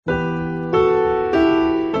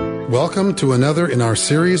Welcome to another in our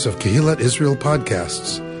series of Kehillat Israel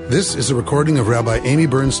podcasts. This is a recording of Rabbi Amy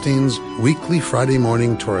Bernstein's weekly Friday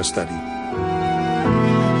morning Torah study.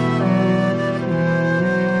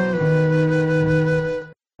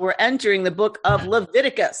 We're entering the book of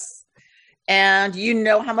Leviticus. And you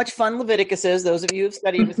know how much fun Leviticus is, those of you who've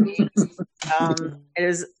studied with me. It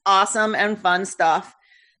is awesome and fun stuff.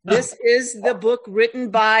 This is the book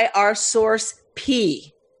written by our source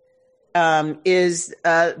P, is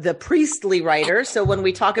the priestly writer. So when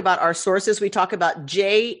we talk about our sources, we talk about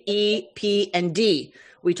J, E, P, and D.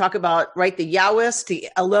 We talk about, right, the Yahwist, the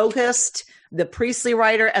Elohist, the priestly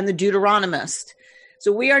writer, and the Deuteronomist.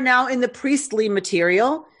 So we are now in the priestly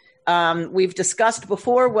material. We've discussed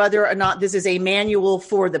before whether or not this is a manual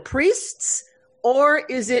for the priests, or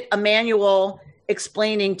is it a manual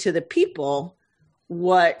explaining to the people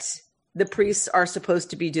what the priests are supposed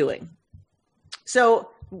to be doing. So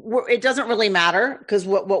it doesn't really matter, because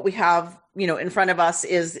what we have, in front of us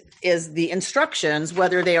is the instructions,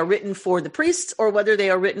 whether they are written for the priests or whether they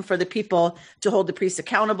are written for the people to hold the priests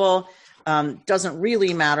accountable. Doesn't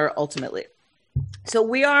really matter ultimately. So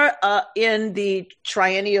we are in the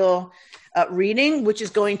triennial reading, which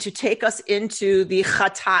is going to take us into the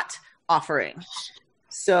Chatat offering.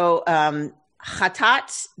 So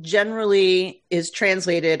Chatat generally is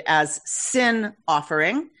translated as sin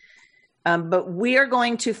offering, but we are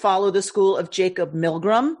going to follow the school of Jacob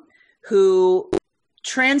Milgrom, who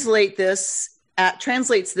translates this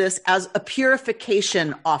as a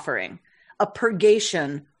purification offering, a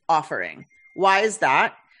purgation offering. Why is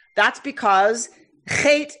that? That's because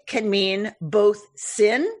chet can mean both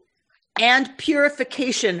sin and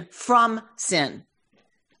purification from sin.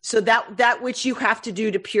 So that which you have to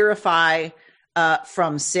do to purify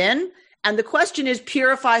from sin. And the question is,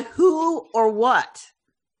 purify who or what?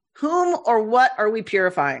 Whom or what are we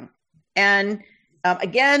purifying? And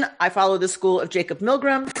again, I follow the school of Jacob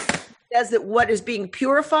Milgrom. It says that what is being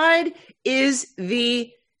purified is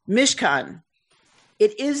the Mishkan.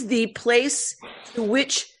 It is the place to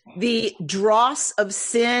which the dross of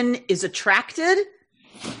sin is attracted.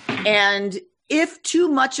 And if too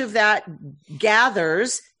much of that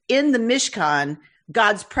gathers in the Mishkan,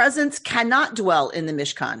 God's presence cannot dwell in the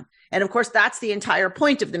Mishkan. And of course, that's the entire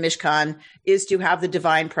point of the Mishkan, is to have the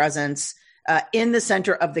divine presence in the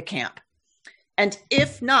center of the camp. And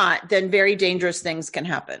if not, then very dangerous things can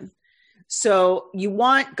happen. So you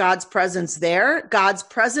want God's presence there. God's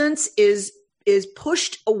presence is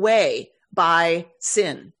pushed away by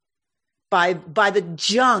sin, by the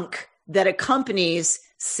junk that accompanies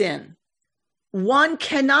sin. One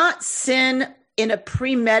cannot sin in a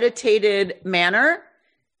premeditated manner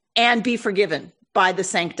and be forgiven by the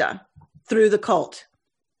sancta through the cult.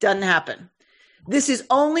 Doesn't happen. This is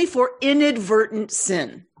only for inadvertent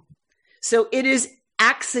sin. So it is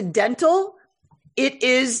accidental. It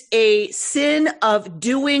is a sin of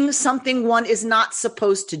doing something one is not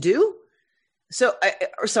supposed to do. So,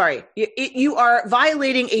 you are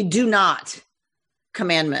violating a do not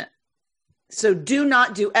commandment. So do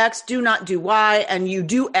not do X, do not do Y, and you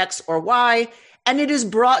do X or Y, and it is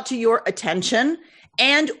brought to your attention,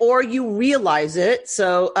 and or you realize it.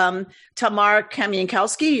 So Tamar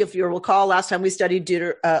Kamienkowski, if you recall, last time we studied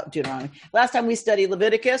Deuteronomy. Last time we studied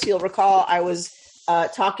Leviticus, you'll recall I was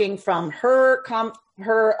talking from her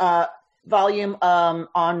volume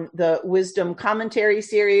on the Wisdom Commentary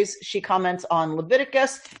series. She comments on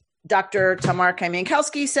Leviticus. Dr. Tamar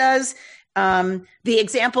Kamienkowski says, the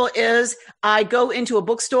example is, I go into a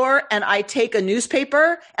bookstore and I take a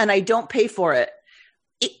newspaper and I don't pay for it.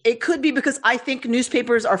 It could be because I think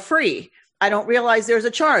newspapers are free. I don't realize there's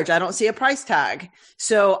a charge. I don't see a price tag.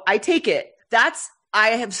 So I take it. I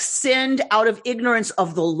have sinned out of ignorance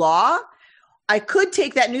of the law. I could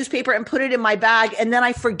take that newspaper and put it in my bag, and then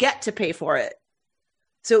I forget to pay for it.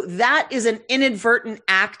 So that is an inadvertent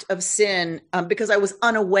act of sin because I was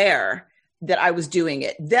unaware that I was doing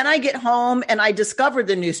it. Then I get home and I discover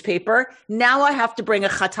the newspaper. Now I have to bring a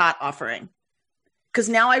chatat offering because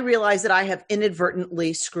now I realize that I have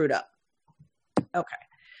inadvertently screwed up. Okay.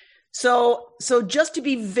 So just to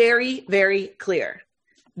be very, very clear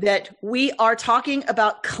that we are talking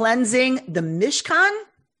about cleansing the Mishkan.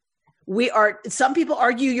 Some people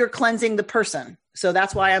argue you're cleansing the person. So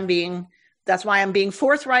that's why I'm being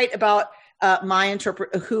forthright about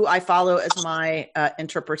who I follow as my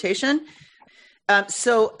interpretation.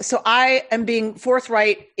 So I am being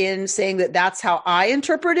forthright in saying that that's how I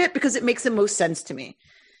interpret it because it makes the most sense to me.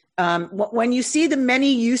 When you see the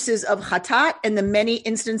many uses of chatat and the many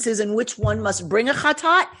instances in which one must bring a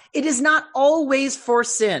chatat, it is not always for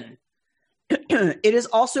sin. It is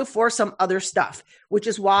also for some other stuff, which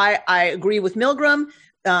is why I agree with Milgrom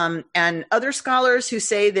and other scholars who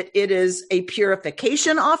say that it is a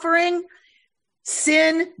purification offering.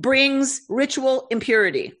 Sin brings ritual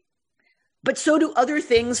impurity, but so do other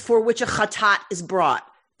things for which a chatat is brought.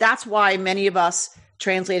 That's why many of us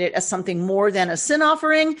translate it as something more than a sin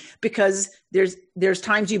offering, because there's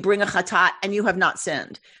times you bring a chatat and you have not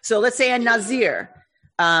sinned. So let's say a nazir.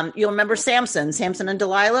 You'll remember Samson and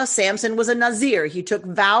Delilah. Samson was a nazir. He took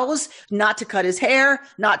vows not to cut his hair,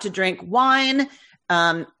 not to drink wine,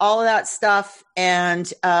 all of that stuff.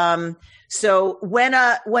 And so when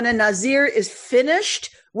a nazir is finished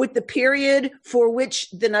with the period for which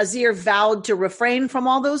the nazir vowed to refrain from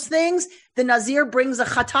all those things, the nazir brings a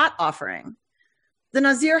chatat offering. The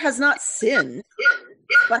nazir has not sinned,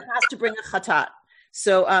 but has to bring a chatat.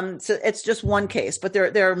 So it's just one case, but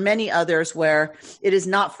there are many others where it is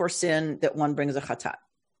not for sin that one brings a chatat.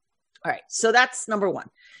 All right, so that's number one.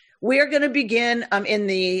 We are going to begin in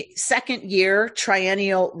the second year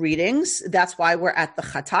triennial readings. That's why we're at the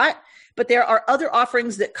chatat. But there are other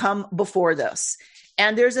offerings that come before this.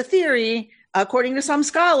 And there's a theory, according to some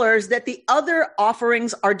scholars, that the other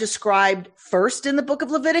offerings are described first in the book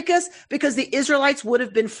of Leviticus because the Israelites would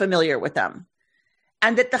have been familiar with them.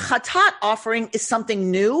 And that the chatat offering is something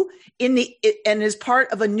new and is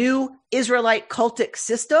part of a new Israelite cultic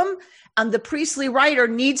system. And the priestly writer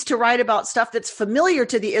needs to write about stuff that's familiar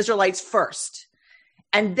to the Israelites first,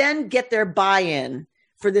 and then get their buy-in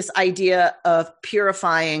for this idea of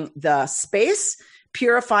purifying the space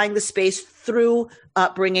through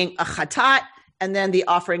bringing a chatat, and then the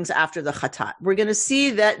offerings after the chatat. We're going to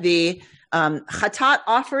see that the chatat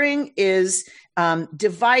offering is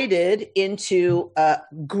divided into a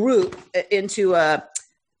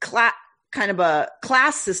kind of a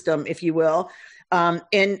class system, if you will.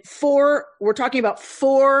 We're talking about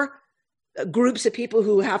four groups of people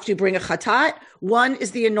who have to bring a chatat. One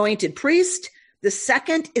is the anointed priest. The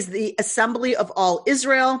second is the assembly of all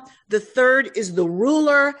Israel. The third is the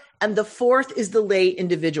ruler. And the fourth is the lay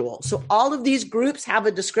individual. So all of these groups have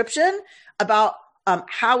a description about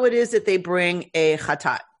how it is that they bring a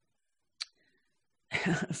chatat.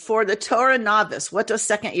 For the Torah novice, what does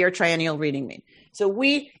second year triennial reading mean? So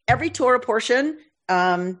every Torah portion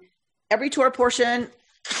has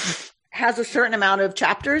a certain amount of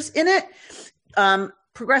chapters in it.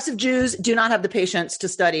 Progressive Jews do not have the patience to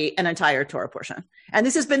study an entire Torah portion. And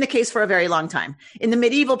this has been the case for a very long time. In the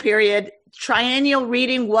medieval period, triennial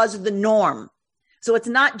reading was the norm. So it's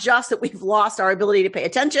not just that we've lost our ability to pay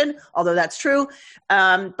attention, although that's true.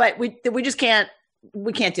 But we just can't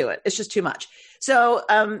do it. It's just too much. So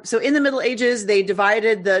in the Middle Ages, they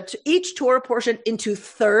divided each Torah portion into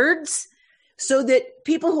thirds, so that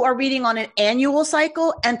people who are reading on an annual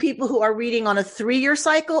cycle and people who are reading on a 3-year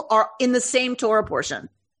cycle are in the same Torah portion.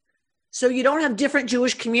 So you don't have different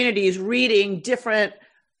Jewish communities reading different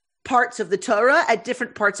parts of the Torah at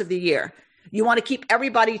different parts of the year. You want to keep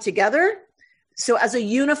everybody together. So as a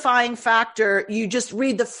unifying factor, you just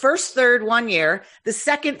read the first third one year, the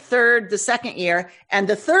second third the second year, and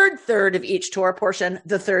the third third of each Torah portion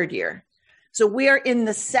the third year. So we are in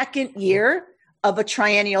the second year of a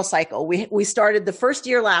triennial cycle. We started the first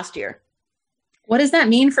year last year. What does that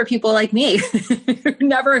mean for people like me who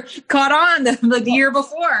never caught on the year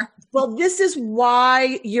before? Well, this is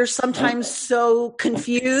why you're sometimes so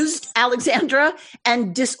confused, Alexandra,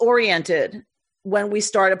 and disoriented when we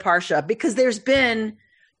start a parsha, because there's been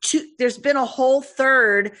a whole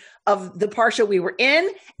third of the parsha we were in,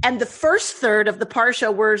 and the first third of the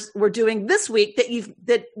parsha we're doing this week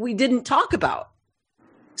that we didn't talk about.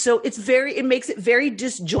 So it makes it very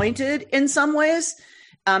disjointed in some ways.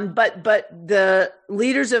 But the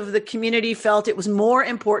leaders of the community felt it was more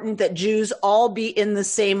important that Jews all be in the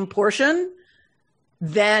same portion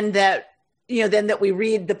than that we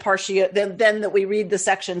read the parsha, than that we read the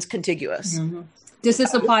sections contiguous. Mm-hmm. Does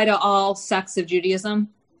this apply to all sects of Judaism?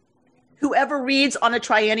 Whoever reads on a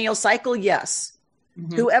triennial cycle, yes.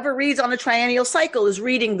 Mm-hmm. Whoever reads on a triennial cycle is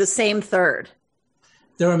reading the same third.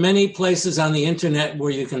 There are many places on the internet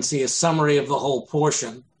where you can see a summary of the whole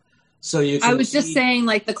portion. So you can I was just saying,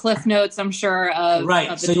 like the Cliff Notes, I'm sure. Right.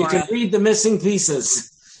 Of the so Torah. You can read the missing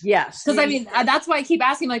pieces. Yes. Because that's why I keep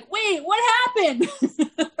asking, like, wait, what happened?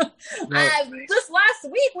 Right. Just last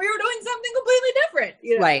week we were doing something completely different.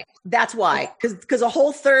 You know? Right. That's why. Because a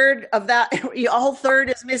whole third of that, a whole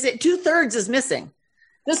third is missing. 2/3 is missing.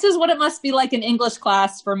 This is what it must be like in English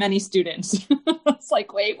class for many students. It's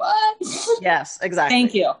like, wait, what? Yes, exactly.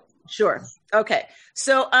 Thank you. Sure. Okay.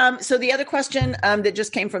 So the other question that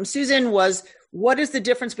just came from Susan was, what is the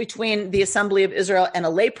difference between the Assembly of Israel and a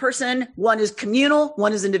layperson? One is communal,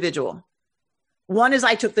 one is individual. One is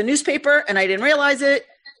I took the newspaper and I didn't realize it.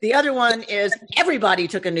 The other one is everybody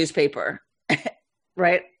took a newspaper,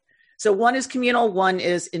 right? So one is communal, one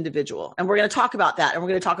is individual. And we're going to talk about that. And we're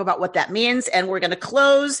going to talk about what that means. And we're going to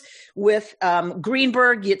close with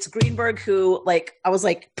Greenberg, Yitz Greenberg, who I was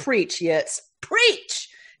like, preach, Yitz, preach.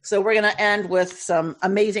 So we're going to end with some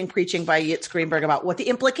amazing preaching by Yitz Greenberg about what the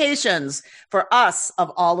implications for us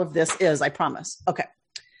of all of this is, I promise. Okay.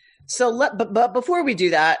 So but before we do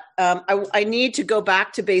that, I need to go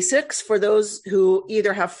back to basics for those who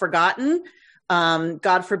either have forgotten,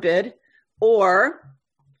 God forbid, or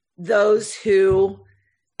those who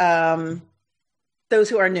are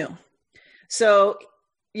new. So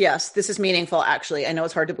yes, this is meaningful, actually. I know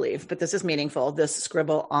it's hard to believe, but this is meaningful, this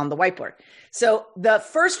scribble on the whiteboard. So the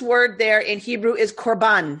first word there in Hebrew is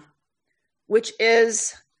korban, which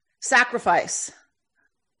is sacrifice.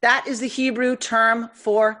 That is the Hebrew term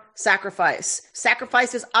for sacrifice.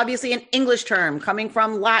 Sacrifice is obviously an English term coming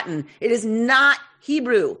from Latin. It is not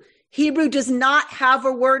Hebrew. Hebrew does not have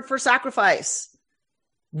a word for sacrifice.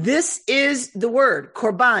 This is the word,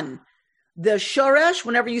 korban. The shoresh,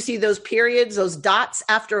 whenever you see those periods, those dots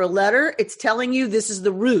after a letter, it's telling you this is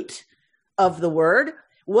the root of the word.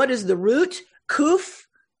 What is the root? Kuf,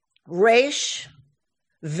 resh,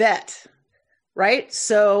 vet, right?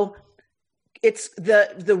 So it's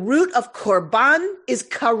the root of korban is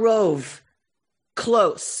karov,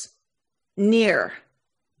 close, near.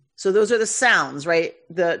 So those are the sounds, right?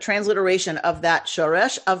 The transliteration of that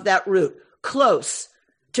shoresh, of that root. Close,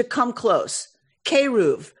 to come close.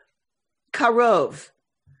 Keruv, karov.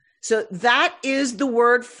 So that is the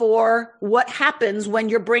word for what happens when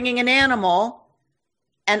you're bringing an animal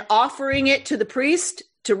and offering it to the priest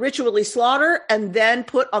to ritually slaughter and then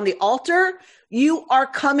put on the altar. You are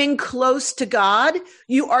coming close to God.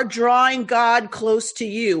 You are drawing God close to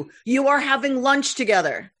you. You are having lunch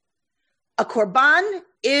together. A korban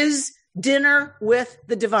is dinner with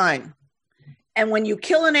the divine. And when you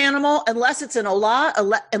kill an animal, unless it's an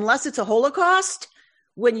olah, unless it's a Holocaust,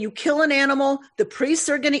 when you kill an animal, the priests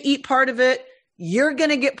are going to eat part of it. You're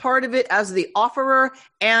going to get part of it as the offerer,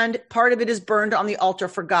 and part of it is burned on the altar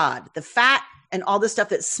for God. The fat and all the stuff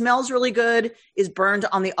that smells really good is burned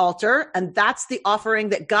on the altar, and that's the offering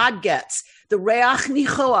that God gets. The reach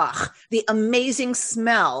nichoach, the amazing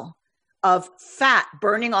smell of fat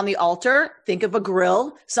burning on the altar. Think of a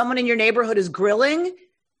grill. Someone in your neighborhood is grilling.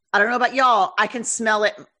 I don't know about y'all. I can smell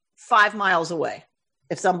it 5 miles away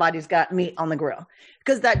if somebody's got meat on the grill,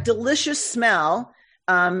 because that delicious smell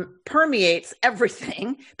permeates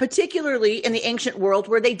everything, particularly in the ancient world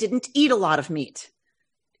where they didn't eat a lot of meat.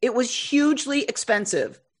 It was hugely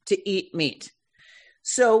expensive to eat meat.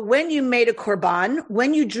 So when you made a korban,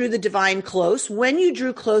 when you drew the divine close, when you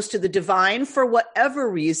drew close to the divine for whatever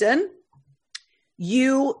reason,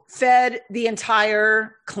 you fed the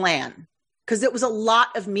entire clan, because it was a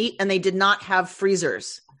lot of meat and they did not have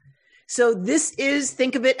freezers. So this is,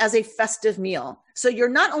 think of it as a festive meal. So you're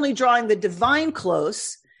not only drawing the divine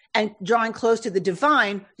close and drawing close to the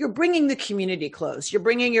divine, you're bringing the community close. You're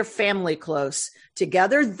bringing your family close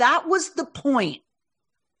together. That was the point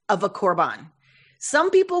of a korban.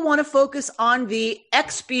 Some people want to focus on the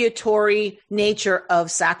expiatory nature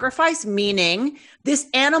of sacrifice, meaning this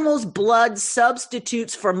animal's blood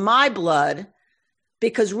substitutes for my blood,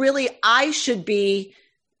 because really I should be,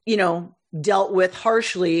 dealt with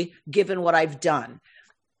harshly given what I've done.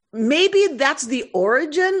 Maybe that's the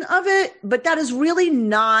origin of it, but that is really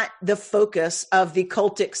not the focus of the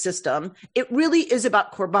cultic system. It really is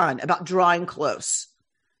about korban, about drawing close,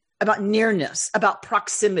 about nearness, about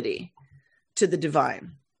proximity to the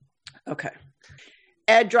divine. Okay.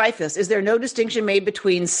 Ed Dreyfus, is there no distinction made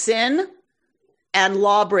between sin and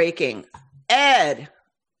law breaking? Ed.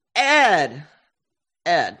 It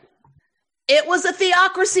was a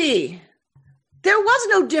theocracy. There was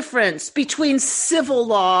no difference between civil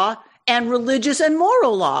law and religious and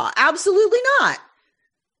moral law. Absolutely not.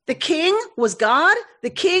 The king was God. The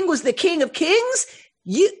king was the king of kings.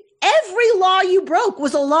 Every law you broke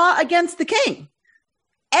was a law against the king.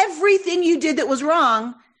 Everything you did that was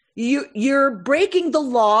wrong, you're breaking the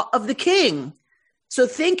law of the king. So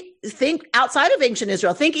think outside of ancient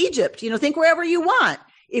Israel. Think Egypt. Think wherever you want.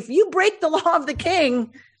 If you break the law of the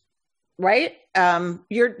king, right?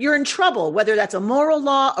 You're in trouble, whether that's a moral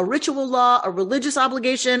law, a ritual law, a religious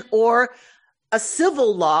obligation, or a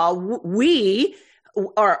civil law. We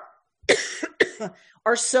are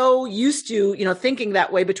so used to, thinking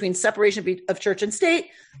that way between separation of church and state,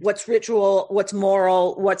 what's ritual, what's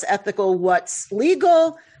moral, what's ethical, what's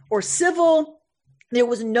legal or civil. There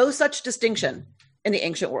was no such distinction in the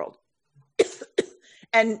ancient world.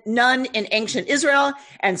 and none in ancient Israel.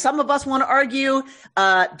 And some of us want to argue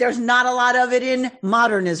there's not a lot of it in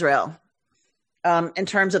modern Israel in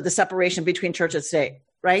terms of the separation between church and state,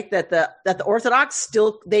 right? That the Orthodox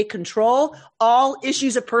still, they control all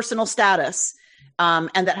issues of personal status and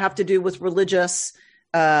that have to do with religious,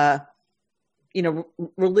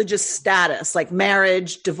 religious status, like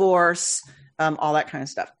marriage, divorce, all that kind of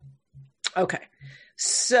stuff. Okay.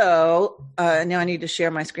 So now I need to share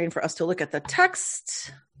my screen for us to look at the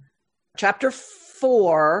text. Chapter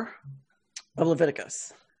 4 of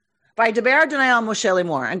Leviticus. Vaydaber Adonai el Moshe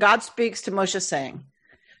lemor, and God speaks to Moshe saying,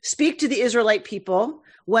 speak to the Israelite people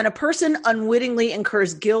when a person unwittingly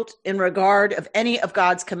incurs guilt in regard of any of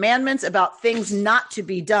God's commandments about things not to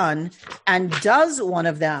be done and does one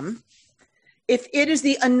of them. If it is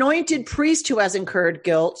the anointed priest who has incurred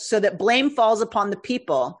guilt so that blame falls upon the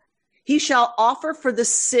people, he shall offer for the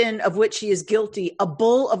sin of which he is guilty a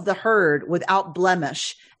bull of the herd without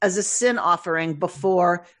blemish as a sin offering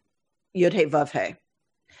before Yod-Heh-Vav-Heh.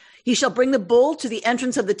 He shall bring the bull to the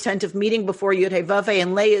entrance of the tent of meeting before Yod-Heh-Vav-Heh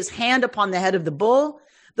and lay his hand upon the head of the bull.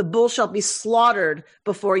 The bull shall be slaughtered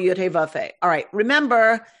before Yod-Heh-Vav-Heh. All right,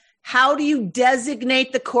 remember, how do you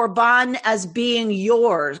designate the korban as being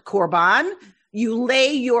yours? Korban, you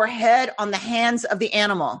lay your head on the hands of the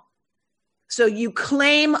animal. So you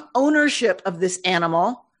claim ownership of this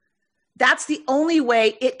animal. That's the only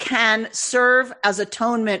way it can serve as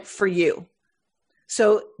atonement for you.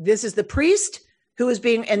 So this is the priest who is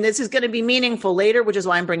being, and this is going to be meaningful later, which is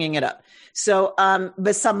why I'm bringing it up. So,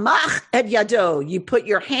 besamach et yado, you put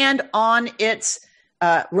your hand on its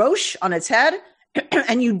rosh, on its head,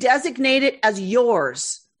 and you designate it as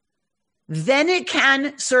yours. Then it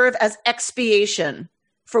can serve as expiation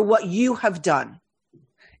for what you have done.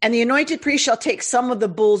 And the anointed priest shall take some of the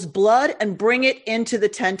bull's blood and bring it into the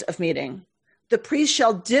tent of meeting. The priest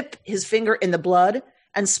shall dip his finger in the blood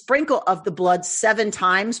and sprinkle of the blood 7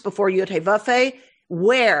 times before Yod-Heh-Vav-Heh.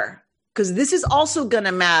 Where? Because this is also going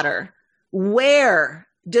to matter. Where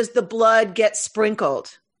does the blood get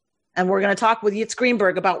sprinkled? And we're going to talk with Yitz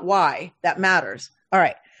Greenberg about why that matters. All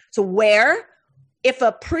right. So where? If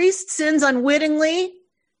a priest sins unwittingly,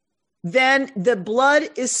 then the blood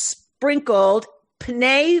is sprinkled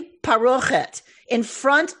Pnei parochet, in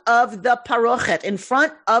front of the parochet, in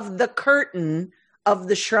front of the curtain of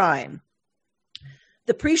the shrine.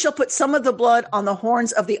 The priest shall put some of the blood on the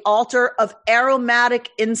horns of the altar of aromatic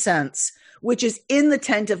incense, which is in the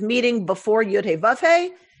tent of meeting before Yod-Heh-Vav-Heh,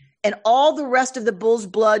 and all the rest of the bull's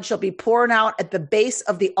blood shall be poured out at the base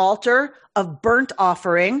of the altar of burnt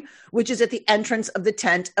offering, which is at the entrance of the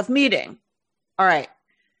tent of meeting. All right.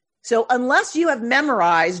 So unless you have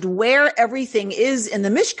memorized where everything is in the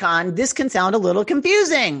Mishkan, this can sound a little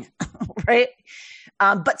confusing, right?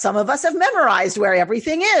 But some of us have memorized where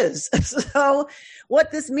everything is. So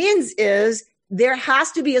what this means is there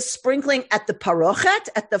has to be a sprinkling at the parochet,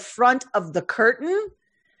 at the front of the curtain,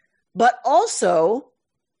 but also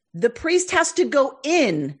the priest has to go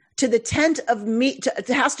in to the tent of meat,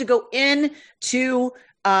 has to go in to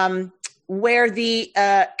where the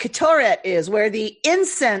ketoret is, where the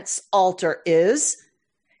incense altar is,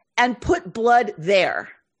 and put blood there.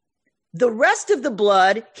 The rest of the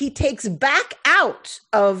blood he takes back out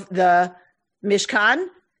of the Mishkan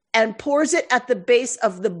and pours it at the base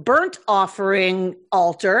of the burnt offering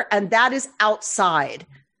altar, and that is outside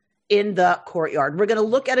in the courtyard. We're going to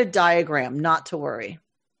look at a diagram, not to worry.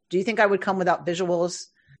 Do you think I would come without visuals?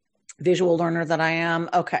 Visual learner that I am?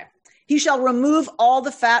 Okay. He shall remove all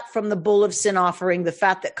the fat from the bull of sin offering, the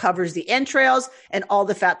fat that covers the entrails and all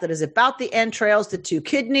the fat that is about the entrails, the 2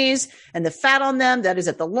 kidneys and the fat on them that is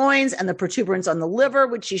at the loins and the protuberance on the liver,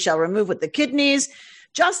 which he shall remove with the kidneys,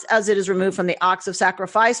 just as it is removed from the ox of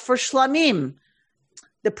sacrifice for shlamim.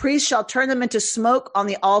 The priest shall turn them into smoke on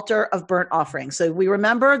the altar of burnt offering. So we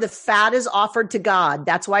remember the fat is offered to God.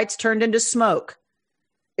 That's why it's turned into smoke.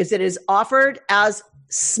 It is offered as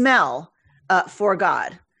smell for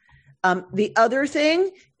God. The other thing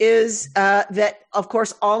is that, of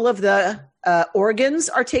course, all of the organs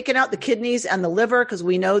are taken out, the kidneys and the liver, because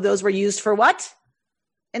we know those were used for what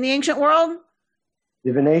in the ancient world?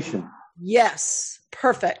 Divination. Yes,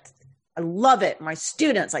 perfect. I love it. My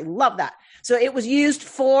students, I love that. So it was used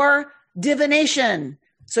for divination.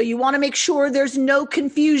 So you want to make sure there's no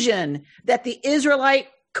confusion that the Israelite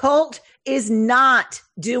cult is not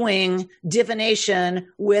doing divination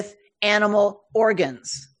with animal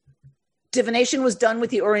organs. Divination was done with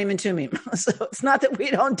the Urim and Tumim. So it's not that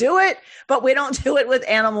we don't do it, but we don't do it with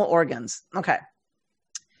animal organs. Okay.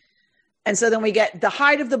 And so then we get the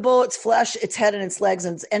hide of the bull, its flesh, its head and its legs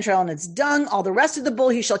and its entrail and its dung. All the rest of the bull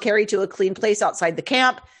he shall carry to a clean place outside the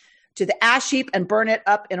camp. to the ash heap and burn it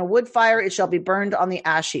up in a wood fire. It shall be burned on the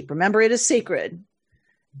ash heap. Remember, it is sacred.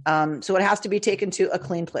 So it has to be taken to a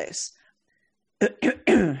clean place.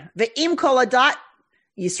 Ve'im kol adat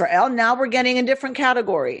Yisrael. Now we're getting a different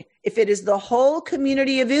category. If it is the whole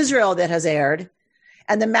community of Israel that has erred,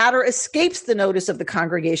 and the matter escapes the notice of the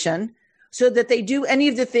congregation, so that they do any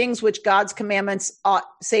of the things which God's commandments ought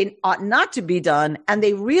not to be done, and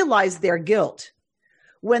they realize their guilt.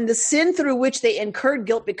 When the sin through which they incurred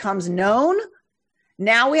guilt becomes known,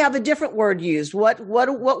 now we have a different word used. What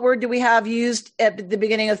word do we have used at the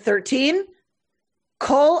beginning of 13?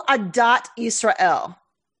 Kol adat Yisrael.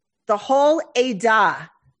 The whole Edah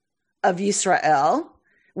of Yisrael.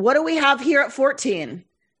 What do we have here at 14?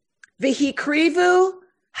 V'hikrivu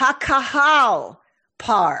hakahal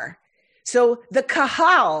par. So the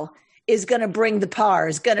kahal is going to bring the par,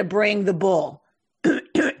 is going to bring the bull.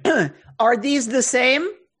 Are these the same?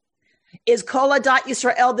 Is Kol Adat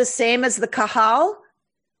Yisrael the same as the kahal?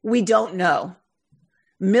 We don't know.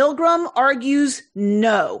 Milgram argues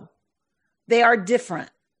no. They are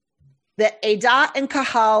different. That Edah and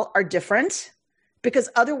kahal are different because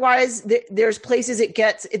otherwise there's places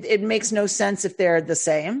it makes no sense if they're the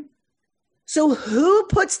same. So who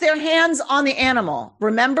puts their hands on the animal?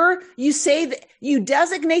 Remember, you say that you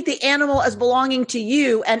designate the animal as belonging to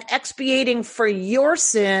you and expiating for your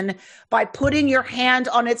sin by putting your hand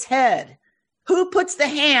on its head. Who puts the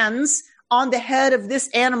hands on the head of this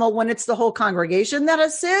animal when it's the whole congregation that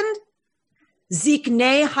has sinned?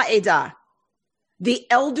 Ziknei ha'edah, the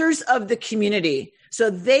elders of the community. So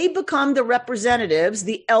they become the representatives,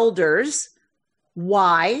 the elders.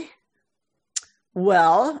 Why?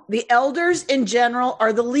 Well, the elders in general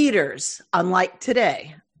are the leaders, unlike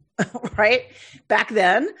today, right? Back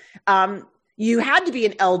then, you had to be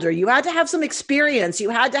an elder. You had to have some experience. You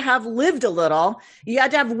had to have lived a little. You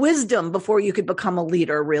had to have wisdom before you could become a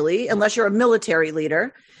leader, really, unless you're a military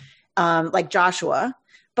leader, like Joshua.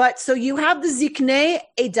 But so you have the Ziknei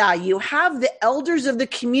Edah, you have the elders of the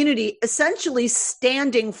community essentially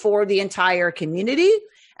standing for the entire community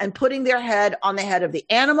and putting their head on the head of the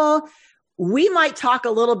animal. We might talk a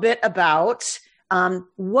little bit about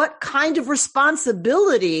what kind of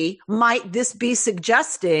responsibility might this be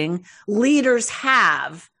suggesting leaders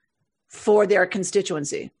have for their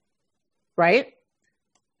constituency, right?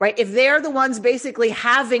 Right? If they're the ones basically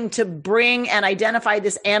having to bring and identify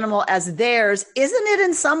this animal as theirs, isn't it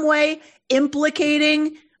in some way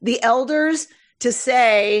implicating the elders to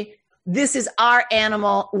say, this is our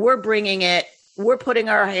animal, we're bringing it, we're putting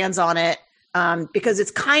our hands on it, because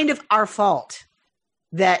it's kind of our fault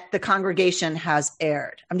that the congregation has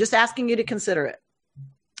erred. I'm just asking you to consider it.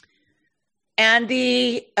 And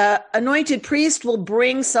the anointed priest will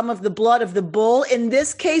bring some of the blood of the bull. In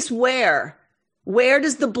this case, where? Where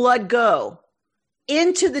does the blood go?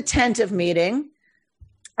 Into the tent of meeting.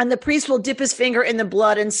 And the priest will dip his finger in the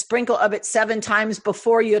blood and sprinkle of it 7 times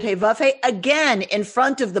before Yud He Vav He, again in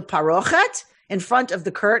front of the parochet, in front of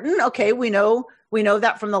the curtain. Okay, we know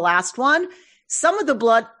that from the last one. Some of the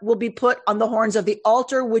blood will be put on the horns of the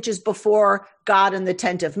altar, which is before God in the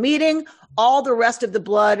tent of meeting. All the rest of the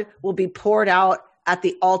blood will be poured out at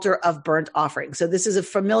the altar of burnt offering. So this is a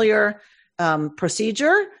familiar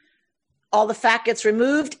procedure. All the fat gets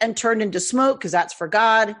removed and turned into smoke because that's for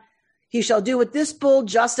God. He shall do with this bull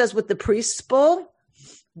just as with the priest's bull.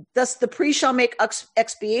 Thus the priest shall make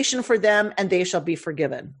expiation for them and they shall be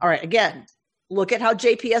forgiven. All right, again, look at how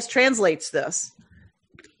JPS translates this.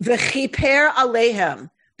 V'chiper alehem.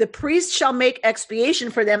 The priest shall make expiation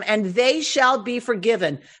for them, and they shall be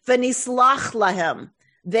forgiven. V'nislach lahem.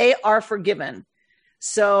 They are forgiven.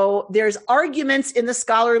 So there's arguments in the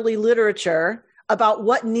scholarly literature about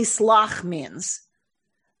what nislach means.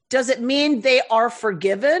 Does it mean they are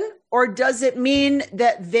forgiven, or does it mean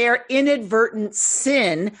that their inadvertent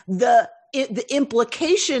sin, the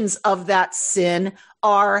implications of that sin,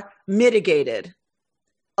 are mitigated?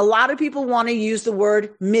 A lot of people want to use the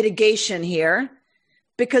word mitigation here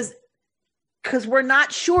because we're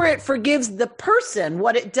not sure it forgives the person.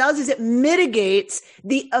 What it does is it mitigates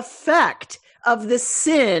the effect of the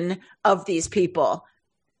sin of these people,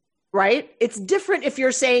 right? It's different if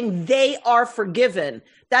you're saying they are forgiven.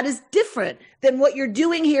 That is different than what you're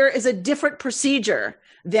doing here is a different procedure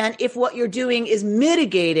than if what you're doing is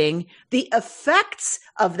mitigating the effects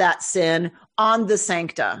of that sin on the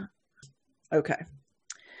sancta. Okay.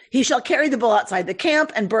 He shall carry the bull outside the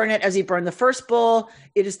camp and burn it as he burned the first bull.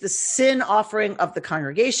 It is the sin offering of the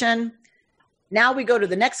congregation. Now we go to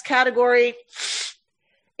the next category.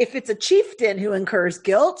 If it's a chieftain who incurs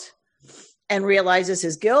guilt and realizes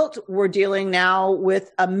his guilt, we're dealing now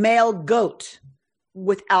with a male goat.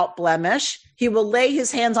 without blemish. He will lay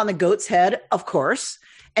his hands on the goat's head, of course,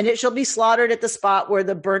 and it shall be slaughtered at the spot where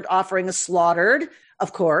the burnt offering is slaughtered,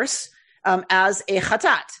 of course, as a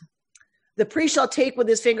chatat. The priest shall take with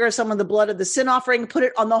his finger some of the blood of the sin offering, put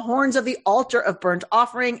it on the horns of the altar of burnt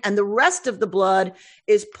offering, and the rest of the blood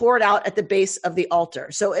is poured out at the base of the altar.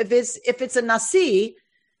 So if it's a nasi,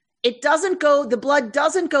 the blood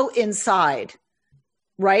doesn't go inside,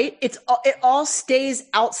 right? It all stays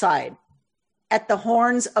outside at the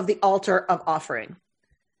horns of the altar of offering.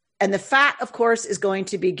 And the fat, of course, is going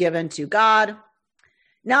to be given to God.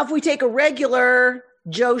 Now, if we take a regular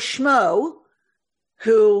Joe Schmo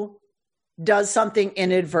who does something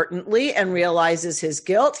inadvertently and realizes his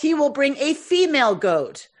guilt, he will bring a female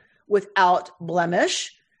goat without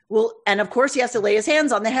blemish. And of course, he has to lay his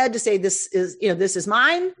hands on the head to say, this is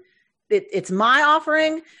mine. It's my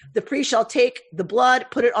offering. The priest shall take the blood,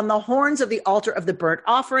 put it on the horns of the altar of the burnt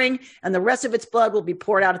offering, and the rest of its blood will be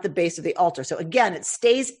poured out at the base of the altar. So again, it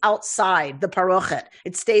stays outside the parochet.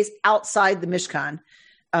 It stays outside the Mishkan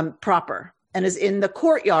proper, and is in the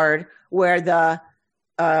courtyard where the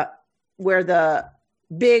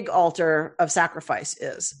big altar of sacrifice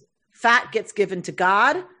is. Fat gets given to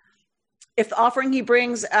God. If the offering he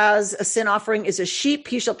brings as a sin offering is a sheep,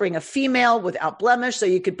 he shall bring a female without blemish. So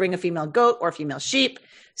you could bring a female goat or a female sheep.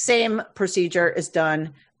 Same procedure is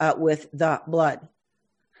done with the blood.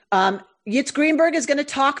 Yitz Greenberg is going to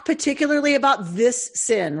talk particularly about this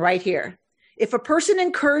sin right here. If a person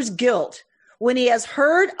incurs guilt when he has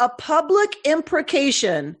heard a public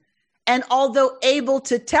imprecation, and although able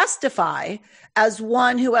to testify as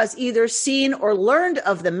one who has either seen or learned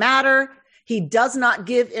of the matter, he does not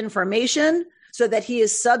give information so that he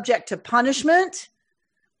is subject to punishment.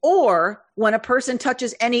 Or when a person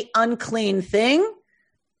touches any unclean thing,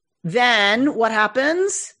 then what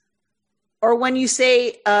happens? Or when you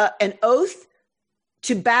say an oath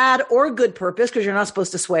to bad or good purpose, because you're not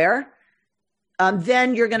supposed to swear,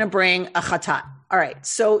 then you're going to bring a chatat. All right,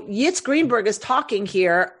 so Yitz Greenberg is talking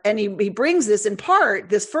here, and he brings this in part,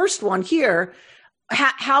 this first one here.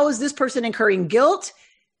 How is this person incurring guilt?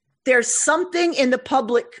 There's something in the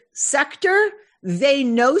public sector. They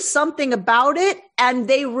know something about it, and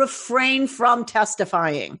they refrain from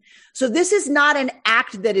testifying. So this is not an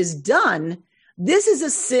act that is done. This is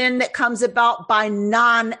a sin that comes about by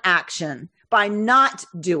non-action, by not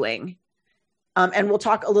doing. And we'll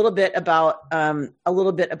talk a little bit about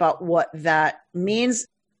what that means.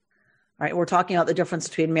 All right, we're talking about the difference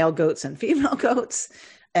between male goats and female goats.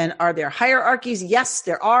 And are there hierarchies? Yes,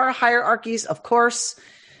 there are hierarchies, of course.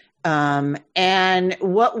 And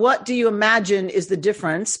what do you imagine is the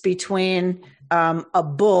difference between a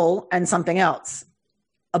bull and something else?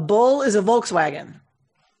 A bull is a Volkswagen,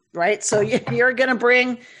 right? So you're going to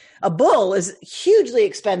bring a bull is hugely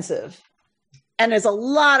expensive, and there's a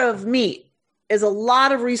lot of meat. Is a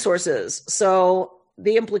lot of resources. So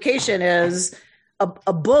the implication is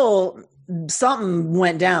a bull, something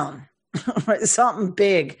went down, something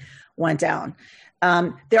big went down.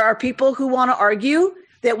 There are people who want to argue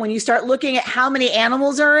that when you start looking at how many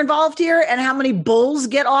animals are involved here and how many bulls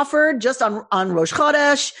get offered just on Rosh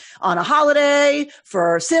Chodesh, on a holiday,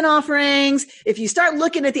 for sin offerings, if you start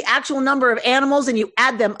looking at the actual number of animals and you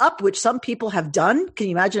add them up, which some people have done, can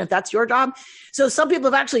you imagine if that's your job? So some people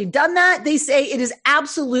have actually done that. They say it is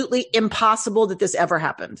absolutely impossible that this ever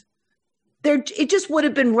happened. It just would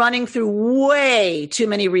have been running through way too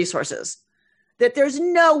many resources. That there's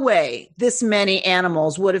no way this many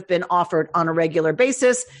animals would have been offered on a regular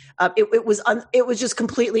basis. It was just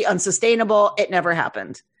completely unsustainable. It never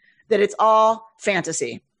happened. That it's all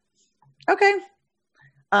fantasy. Okay,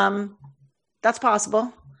 that's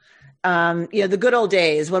possible. The good old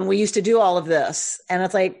days when we used to do all of this, and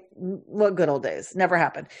it's like, what good old days? Never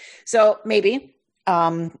happened. So maybe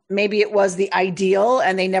it was the ideal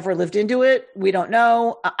and they never lived into it. We don't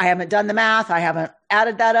know. I haven't done the math. I haven't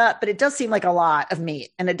added that up, but it does seem like a lot of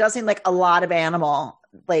meat, and it does seem like a lot of animal,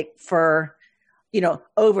 like for,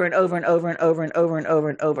 over and over and over and over and over and over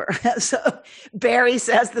and over. So Barry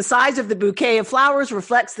says the size of the bouquet of flowers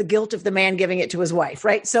reflects the guilt of the man giving it to his wife,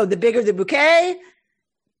 right? So the bigger the bouquet,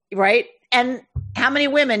 right? And how many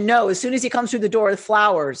women know as soon as he comes through the door with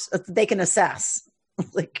flowers, they can assess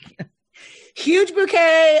like huge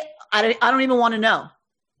bouquet. I don't even want to know.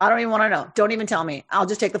 I don't even want to know. Don't even tell me. I'll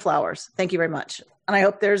just take the flowers. Thank you very much. And I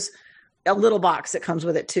hope there's a little box that comes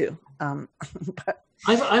with it too. But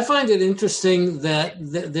I find it interesting that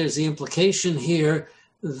there's the implication here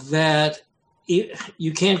that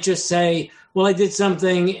you can't just say, well, I did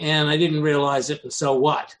something and I didn't realize it, and so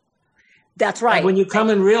what? That's right. And when you come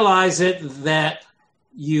and realize it, that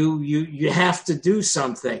you have to do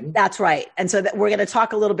something. That's right. And so we're going to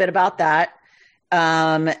talk a little bit about that.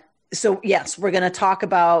 So yes, we're going to talk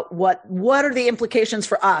about what are the implications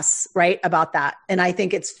for us, right, about that. And I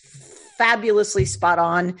think it's fabulously spot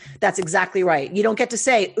on. That's exactly right. You don't get to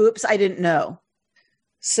say, oops, I didn't know.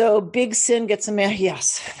 So big sin gets a male.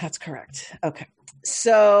 Yes, that's correct. Okay.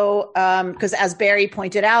 So, because as Barry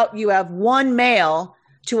pointed out, you have one male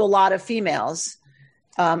to a lot of females.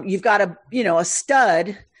 You've got a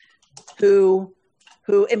stud who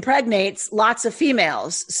impregnates lots of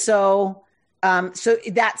females. So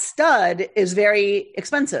that stud is very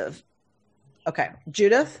expensive. Okay.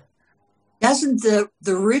 Judith? Doesn't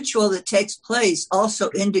the ritual that takes place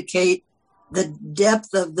also indicate the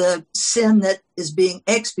depth of the sin that is being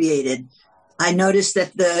expiated? I noticed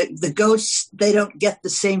that the goats, they don't get the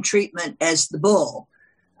same treatment as the bull.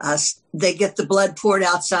 They get the blood poured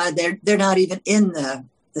outside. They're not even in the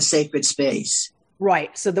sacred space.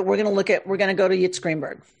 Right. So that we're going to go to Yitz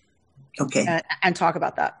Greenberg. Okay. And talk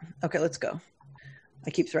about that. Okay, let's go. I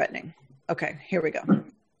keep threatening. Okay, here we go.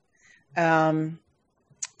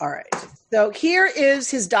 All right. So here is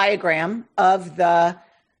his diagram of the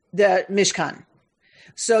Mishkan.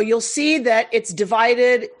 So you'll see that it's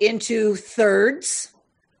divided into thirds.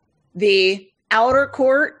 The outer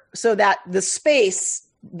court, so that the space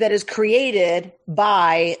that is created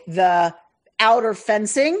by the outer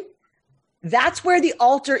fencing, that's where the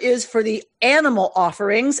altar is for the animal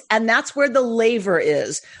offerings, and that's where the laver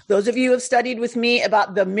is. Those of you who have studied with me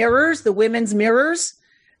about the mirrors, the women's mirrors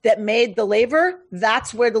that made the laver,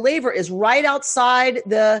 that's where the laver is, right outside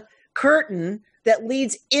the curtain that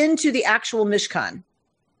leads into the actual Mishkan.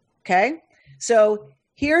 Okay? So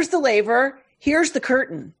here's the laver, here's the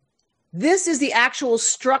curtain. This is the actual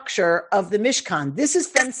structure of the Mishkan. This is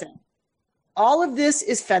fencing. All of this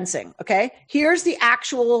is fencing, okay? Here's the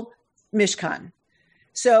actual Mishkan.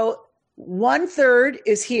 So 1/3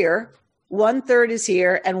 is here, 1/3 is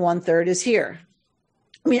here, and 1/3 is here.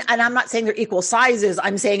 I mean, and I'm not saying they're equal sizes.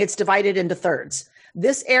 I'm saying it's divided into thirds.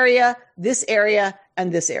 This area,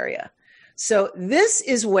 and this area. So this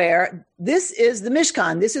is the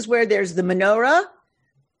Mishkan. This is where there's the menorah,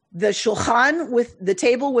 the shulchan with the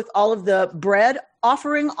table with all of the bread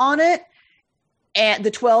offering on it, and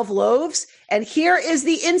the 12 loaves. And here is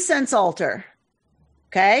the incense altar.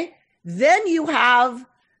 Okay. Then you have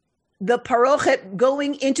the parochet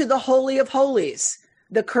going into the Holy of Holies,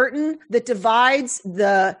 the curtain that divides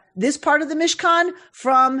this part of the Mishkan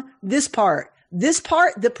from this part. This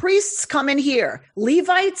part, the priests come in here.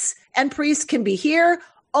 Levites and priests can be here.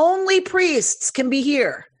 Only priests can be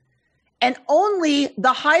here. And only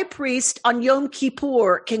the high priest on Yom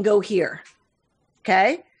Kippur can go here.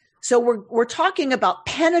 Okay? So we're talking about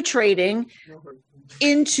penetrating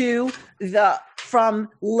into from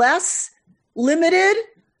less limited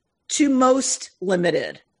to most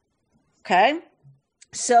limited. Okay?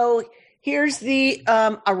 So here's the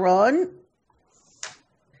Aron.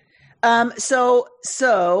 So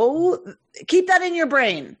keep that in your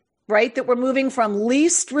brain, right? That we're moving from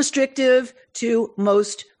least restrictive to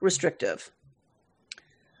most restrictive.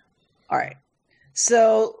 All right.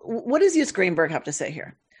 So what does Yitz Greenberg have to say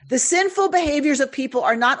here? The sinful behaviors of people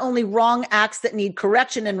are not only wrong acts that need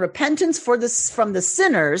correction and repentance from the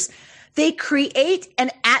sinners, they create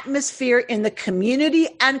an atmosphere in the community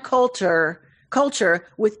and culture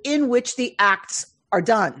within which the acts are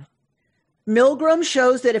done. Milgram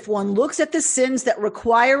shows that if one looks at the sins that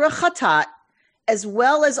require a chatat, as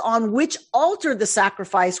well as on which altar the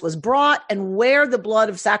sacrifice was brought and where the blood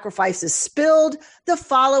of sacrifice is spilled, the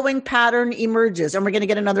following pattern emerges. And we're going to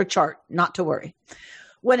get another chart, not to worry.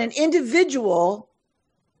 When an individual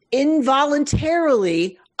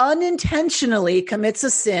involuntarily, unintentionally commits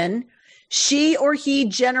a sin, she or he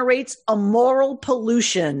generates a moral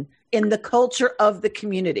pollution in the culture of the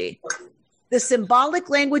community. The symbolic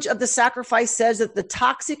language of the sacrifice says that the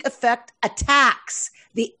toxic effect attacks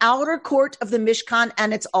the outer court of the Mishkan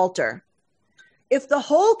and its altar. If the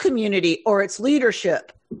whole community or its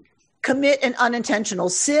leadership commit an unintentional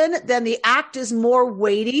sin, then the act is more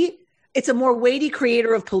weighty. It's a more weighty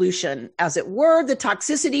creator of pollution. As it were, the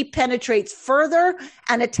toxicity penetrates further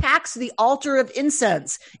and attacks the altar of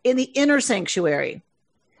incense in the inner sanctuary.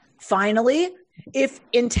 Finally, if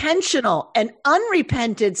intentional and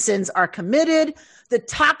unrepented sins are committed, the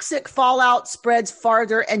toxic fallout spreads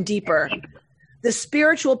farther and deeper. The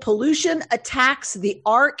spiritual pollution attacks the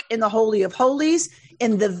ark in the Holy of Holies,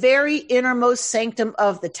 in the very innermost sanctum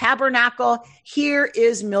of the tabernacle. Here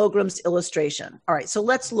is Milgram's illustration. All right, so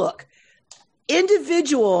let's look.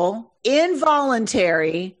 Individual,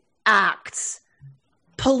 involuntary acts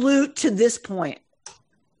pollute to this point.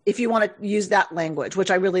 if you want to use that language,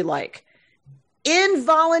 which I really like.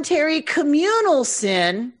 Involuntary communal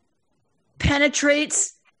sin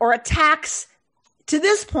penetrates or attacks to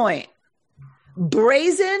this point.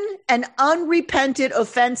 Brazen and unrepented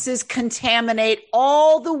offenses contaminate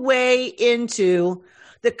all the way into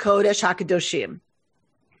the Kodesh HaKadoshim.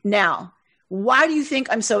 Now, why do you think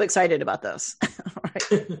I'm so excited about this?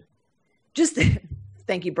 Right. Just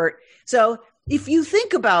thank you, Bert. So if you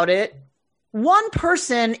think about it, one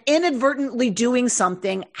person inadvertently doing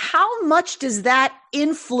something, how much does that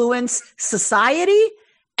influence society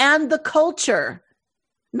and the culture?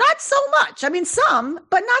 Not so much. I mean, some,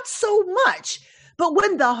 but not so much. But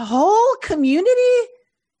when the whole community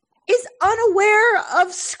is unaware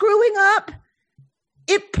of screwing up,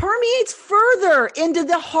 it permeates further into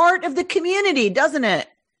the heart of the community, doesn't it?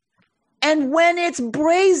 And when it's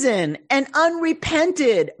brazen and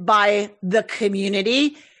unrepented by the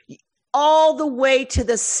community, all the way to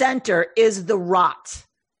the center is the rot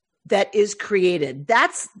that is created.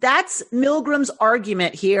 That's Milgram's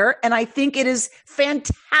argument here, and I think it is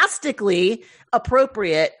fantastically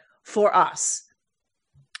appropriate for us.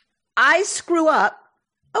 I screw up.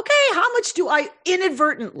 Okay, how much do I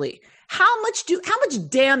inadvertently? How much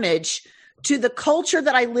damage to the culture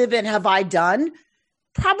that I live in have I done?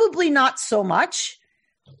 Probably not so much,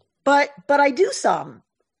 but I do some,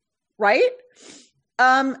 right?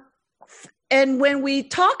 And when we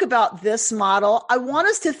talk about this model, I want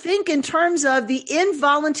us to think in terms of the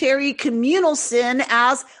involuntary communal sin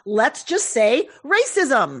as, let's just say,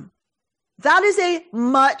 racism. That is a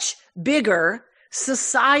much bigger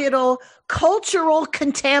societal, cultural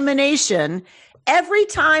contamination. Every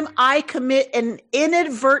time I commit an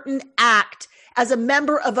inadvertent act as a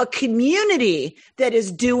member of a community that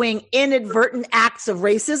is doing inadvertent acts of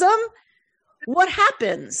racism, what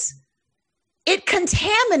happens? It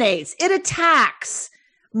contaminates, it attacks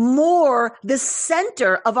more the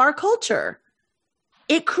center of our culture.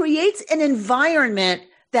 It creates an environment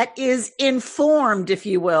that is informed, if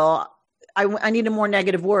you will. I need a more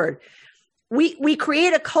negative word. We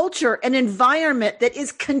create a culture, an environment that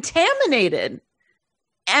is contaminated,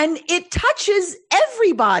 and it touches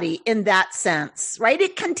everybody in that sense, right?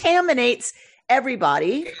 It contaminates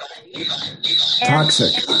everybody.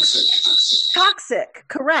 Toxic,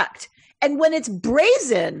 correct. And when it's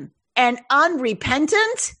brazen and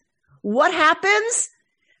unrepentant, what happens?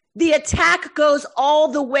 The attack goes all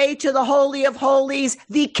the way to the Holy of Holies,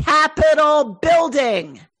 the Capitol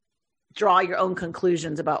building. Draw your own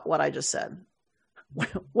conclusions about what I just said.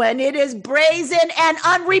 When it is brazen and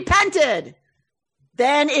unrepented,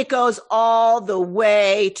 then it goes all the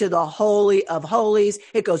way to the Holy of Holies.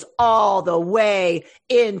 It goes all the way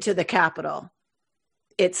into the Capitol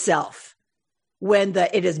itself. When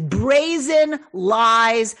it is brazen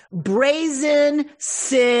lies, brazen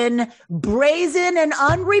sin, brazen and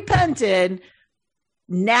unrepented,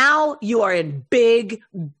 now you are in big,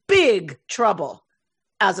 big trouble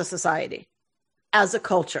as a society, as a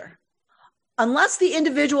culture. Unless the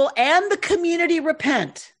individual and the community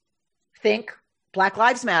repent, think Black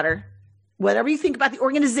Lives Matter, whatever you think about the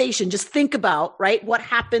organization, just think about, right, what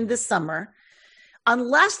happened this summer.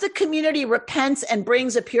 Unless the community repents and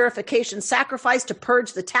brings a purification sacrifice to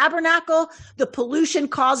purge the tabernacle, the pollution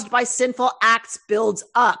caused by sinful acts builds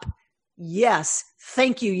up. Yes,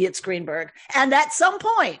 thank you, Yitz Greenberg. And at some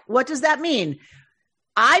point, what does that mean?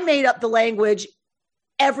 I made up the language,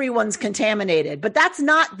 everyone's contaminated, but that's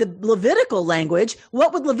not the Levitical language.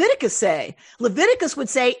 What would Leviticus say? Leviticus would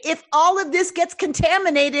say, if all of this gets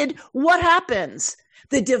contaminated, what happens?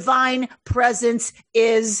 The divine presence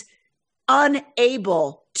is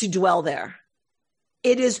unable to dwell there.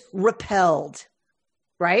 It is repelled,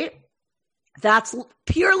 right? That's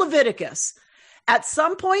pure Leviticus. At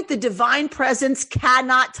some point, the divine presence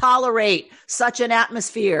cannot tolerate such an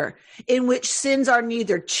atmosphere in which sins are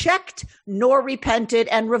neither checked nor repented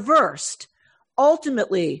and reversed.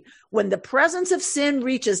 Ultimately, when the presence of sin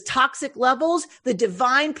reaches toxic levels, the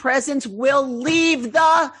divine presence will leave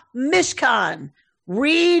the Mishkan.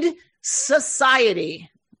 Read society.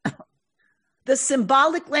 The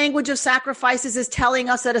symbolic language of sacrifices is telling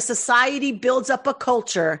us that a society builds up a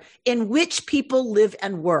culture in which people live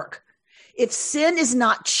and work. If sin is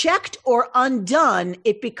not checked or undone,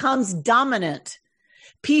 it becomes dominant.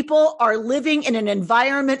 People are living in an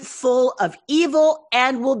environment full of evil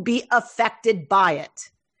and will be affected by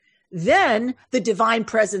it. Then the divine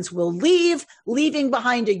presence will leave, leaving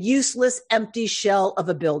behind a useless, empty shell of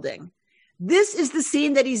a building. This is the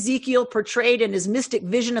scene that Ezekiel portrayed in his mystic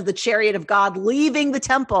vision of the chariot of God leaving the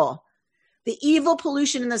temple. The evil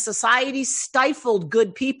pollution in the society stifled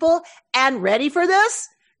good people, and ready for this?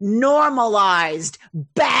 normalized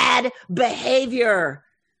bad behavior.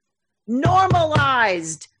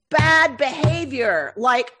 Normalized bad behavior.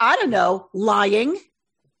 Like, I don't know, lying,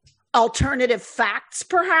 alternative facts,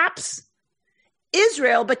 perhaps.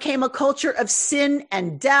 Israel became a culture of sin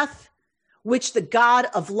and death, which the God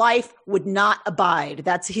of life would not abide.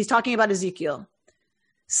 He's talking about Ezekiel.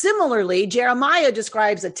 Similarly, Jeremiah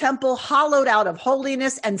describes a temple hollowed out of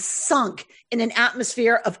holiness and sunk in an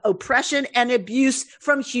atmosphere of oppression and abuse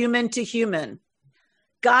from human to human.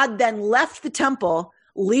 God then left the temple,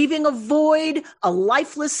 leaving a void, a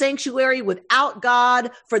lifeless sanctuary without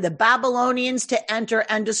God for the Babylonians to enter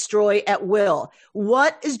and destroy at will.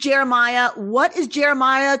 What is Jeremiah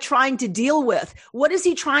trying to deal with? What is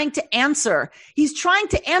he trying to answer? He's trying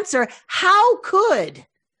to answer, how could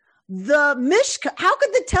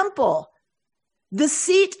the temple, the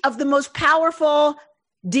seat of the most powerful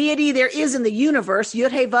deity there is in the universe,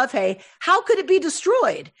 Yud-Heh Vav-Heh, how could it be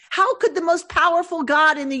destroyed? How could the most powerful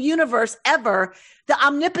God in the universe ever, the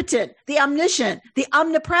omnipotent, the omniscient, the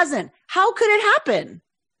omnipresent, how could it happen?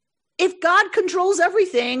 If God controls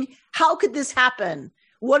everything, how could this happen?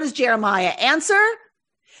 What does Jeremiah answer?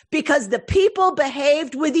 Because the people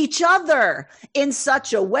behaved with each other in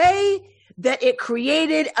such a way that it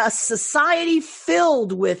created a society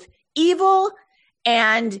filled with evil,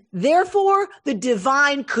 and therefore the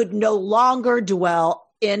divine could no longer dwell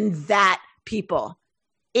in that people,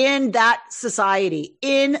 in that society,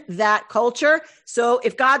 in that culture. So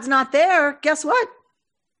if God's not there, guess what?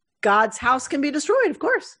 God's house can be destroyed, of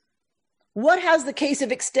course. What has the case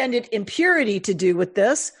of extended impurity to do with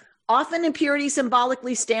this? Often impurity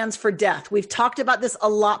symbolically stands for death. We've talked about this a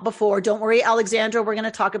lot before. Don't worry, Alexandra, we're going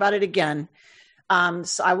to talk about it again.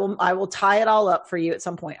 So I will tie it all up for you at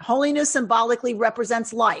some point. Holiness symbolically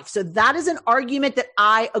represents life. So that is an argument that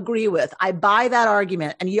I agree with. I buy that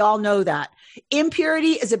argument, and y'all know that.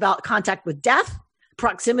 Impurity is about contact with death,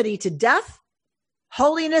 proximity to death.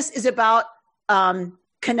 Holiness is about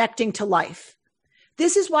connecting to life.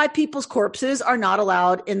 This is why people's corpses are not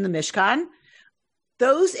allowed in the Mishkan.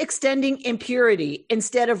 Those extending impurity,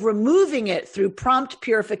 instead of removing it through prompt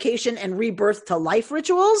purification and rebirth to life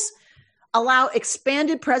rituals, allow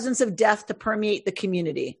expanded presence of death to permeate the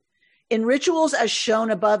community. In rituals as shown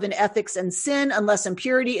above in ethics and sin, unless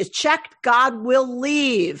impurity is checked, God will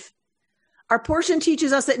leave. Our portion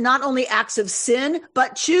teaches us that not only acts of sin,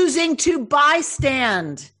 but choosing to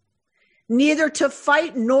bystand. Neither to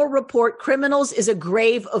fight nor report criminals is a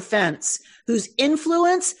grave offense, whose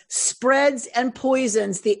influence spreads and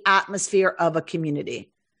poisons the atmosphere of a community.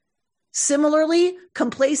 Similarly,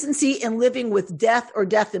 complacency in living with death or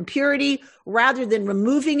death impurity, rather than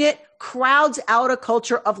removing it, crowds out a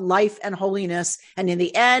culture of life and holiness. And in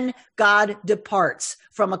the end, God departs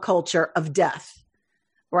from a culture of death,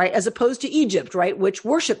 right? As opposed to Egypt, right? Which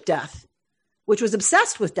worshiped death, which was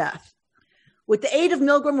obsessed with death. With the aid of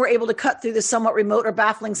Milgram, we're able to cut through the somewhat remote or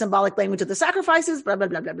baffling symbolic language of the sacrifices, blah, blah,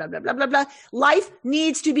 blah, blah, blah, blah, blah, blah, blah. Life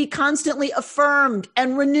needs to be constantly affirmed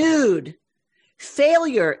and renewed.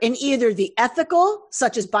 Failure in either the ethical,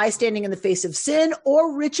 such as bystanding in the face of sin,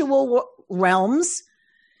 or ritual realms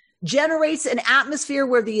generates an atmosphere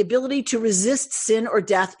where the ability to resist sin or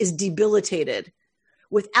death is debilitated.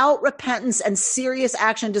 Without repentance and serious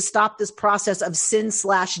action to stop this process of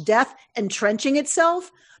sin/death entrenching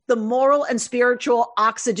itself, the moral and spiritual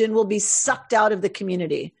oxygen will be sucked out of the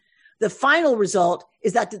community. The final result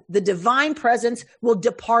is that the divine presence will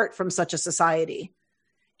depart from such a society.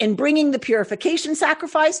 In bringing the purification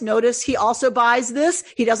sacrifice, notice he also buys this.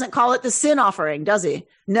 He doesn't call it the sin offering, does he?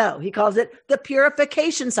 No, he calls it the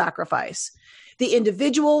purification sacrifice. The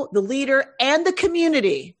individual, the leader, and the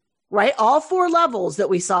community, right? All four levels that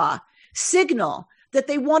we saw signal that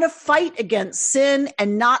they want to fight against sin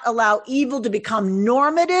and not allow evil to become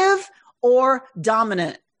normative or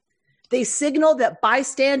dominant. They signal that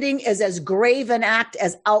bystanding is as grave an act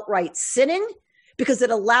as outright sinning, because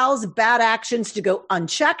it allows bad actions to go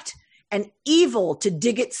unchecked and evil to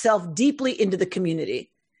dig itself deeply into the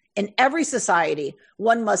community. In every society,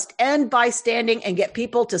 one must end bystanding and get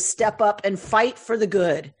people to step up and fight for the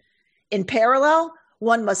good. In parallel,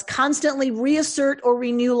 one must constantly reassert or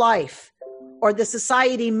renew life, or the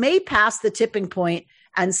society may pass the tipping point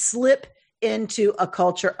and slip into a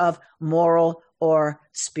culture of moral or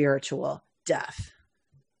spiritual death.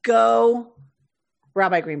 Go,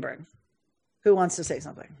 Rabbi Greenberg. Who wants to say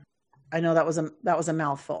something? I know that was a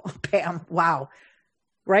mouthful. Pam, wow.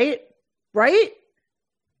 Right?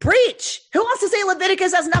 Preach. Who wants to say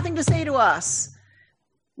Leviticus has nothing to say to us?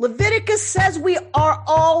 Leviticus says we are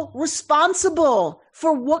all responsible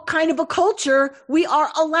for what kind of a culture we are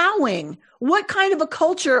allowing, what kind of a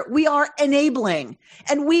culture we are enabling.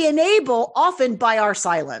 And we enable often by our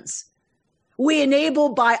silence. We enable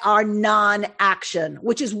by our non-action,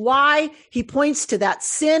 which is why he points to that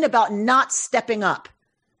sin about not stepping up.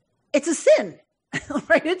 It's a sin,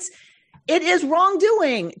 right? It is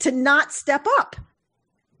wrongdoing to not step up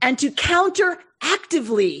and to counter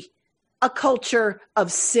actively a culture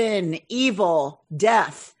of sin, evil,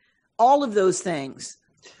 death, all of those things.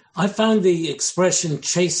 I found the expression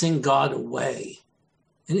chasing God away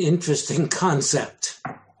an interesting concept.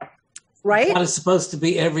 Right? God is supposed to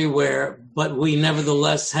be everywhere, but we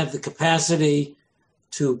nevertheless have the capacity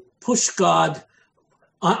to push God.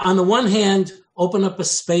 On the one hand, open up a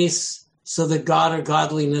space so that God or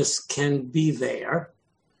godliness can be there.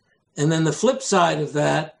 And then the flip side of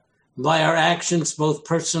that, by our actions, both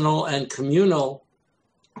personal and communal,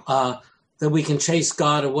 that we can chase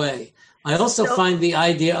God away. I also find the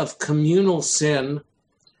idea of communal sin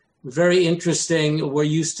very interesting. We're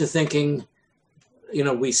used to thinking,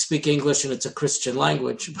 we speak English and it's a Christian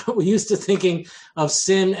language, but we're used to thinking of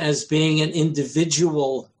sin as being an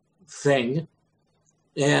individual thing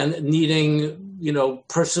and needing,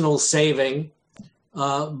 personal saving.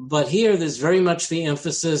 But here there's very much the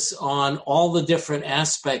emphasis on all the different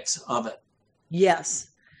aspects of it. Yes.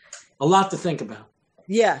 A lot to think about.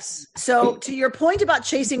 Yes. So to your point about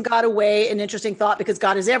chasing God away, an interesting thought, because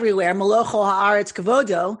God is everywhere. Malocho haaretz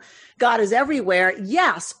kavodo. God is everywhere.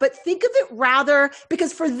 Yes. But think of it rather,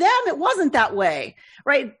 because for them, it wasn't that way,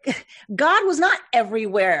 right? God was not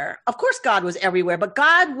everywhere. Of course, God was everywhere, but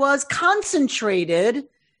God was concentrated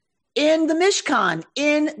in the Mishkan,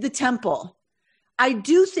 in the temple. I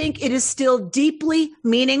do think it is still deeply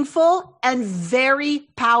meaningful and very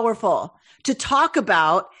powerful to talk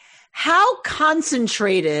about how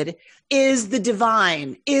concentrated is the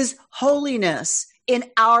divine, is holiness in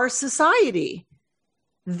our society.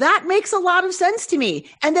 That makes a lot of sense to me.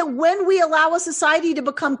 And that when we allow a society to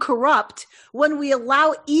become corrupt, when we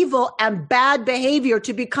allow evil and bad behavior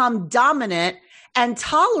to become dominant and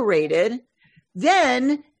tolerated,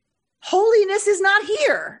 then holiness is not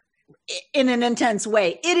here in an intense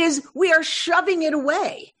way. We are shoving it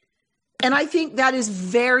away. And I think that is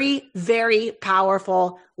very, very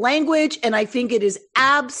powerful language. And I think it is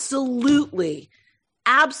absolutely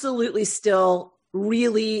still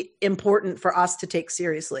really important for us to take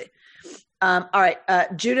seriously. All right,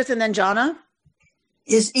 Judith and then Jana.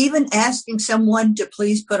 Is even asking someone to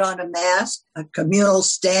please put on a mask a communal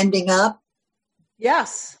standing up?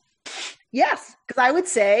 Yes. Yes. Because I would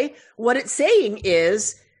say what it's saying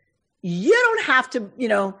is you don't have to, you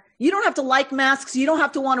don't have to like masks. You don't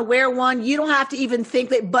have to want to wear one. You don't have to even think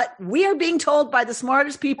that, but we are being told by the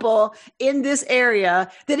smartest people in this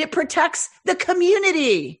area that it protects the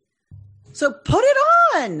community. So put it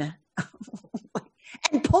on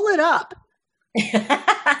and pull it up.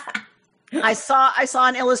 I saw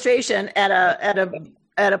an illustration at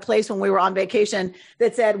a place when we were on vacation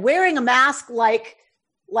that said wearing a mask like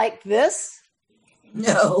this.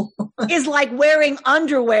 No. Is like wearing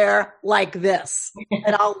underwear like this.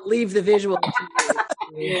 And I'll leave the visual to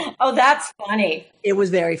you. Oh, that's funny. It was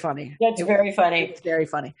very funny. That's very funny. It's very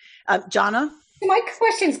funny. Jana? My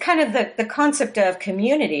question is kind of the concept of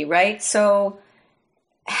community, right? So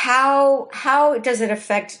how does it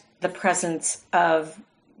affect the presence of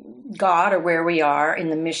God or where we are in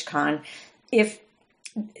the Mishkan if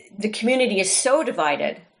the community is so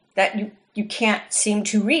divided that you can't seem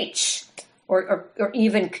to reach or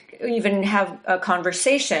even have a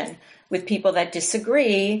conversation with people that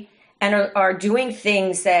disagree and are doing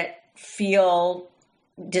things that feel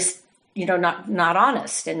just, not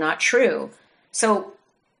honest and not true. So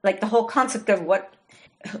like the whole concept of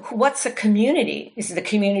what's a community? Is the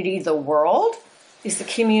community the world? Is the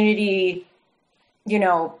community,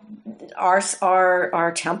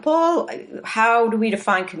 our temple? How do we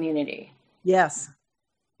define community? Yes.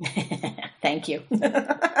 Thank you.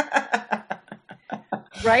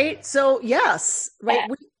 Right? So yes, right.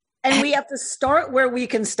 We have to start where we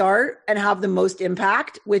can start and have the most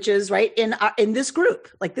impact, which is right in this group.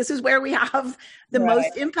 Like this is where we have the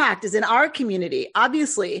most impact is in our community,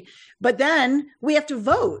 obviously. But then we have to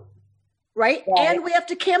vote, right? And we have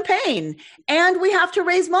to campaign and we have to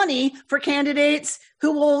raise money for candidates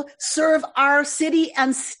who will serve our city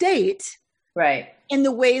and state. Right. In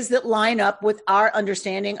the ways that line up with our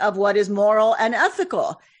understanding of what is moral and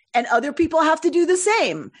ethical. And other people have to do the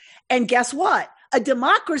same. And guess what? A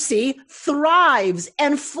democracy thrives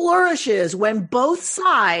and flourishes when both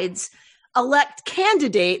sides elect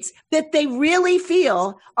candidates that they really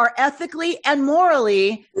feel are ethically and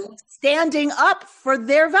morally standing up for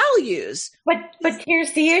their values. But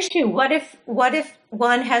here's the issue. What if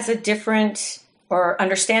one has a different or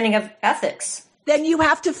understanding of ethics? Then you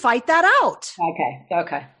have to fight that out. Okay.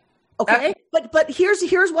 But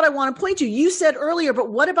here's what I want to point to. You said earlier, but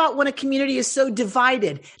what about when a community is so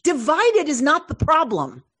divided? Divided is not the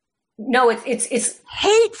problem. No, it's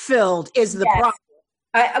hate-filled is the problem.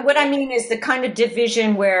 What I mean is the kind of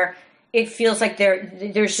division where it feels like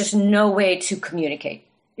there's just no way to communicate.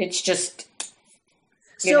 It's just,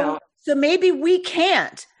 so maybe we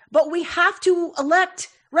can't, but we have to elect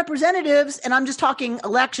representatives. And I'm just talking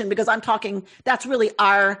election because that's really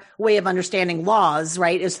our way of understanding laws,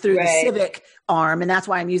 right? Is through the civic arm. And that's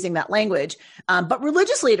why I'm using that language. But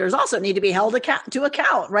religious leaders also need to be held to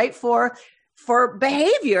account, right? For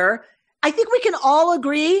behavior. I think we can all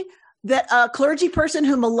agree that a clergy person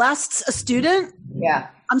who molests a student. Yeah.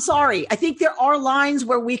 I'm sorry. I think there are lines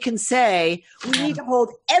where we can say we need to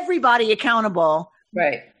hold everybody accountable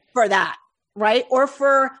for that, right? Or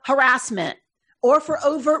for harassment, or for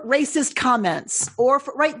overt racist comments, or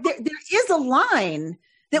for, there is a line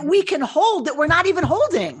that we can hold that we're not even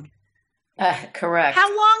holding. Correct. How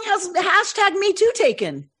long has the hashtag #MeToo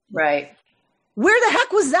taken? Right. Where the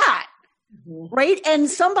heck was that? Mm-hmm. Right. And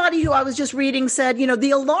somebody who I was just reading said,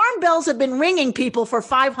 the alarm bells have been ringing people for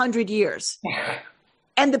 500 years.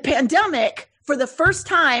 And the pandemic, for the first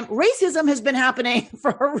time, racism has been happening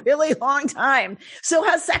for a really long time. So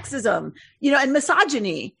has sexism, and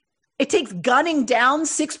misogyny. It takes gunning down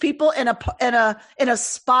 6 people in a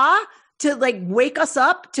spa to wake us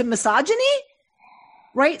up to misogyny.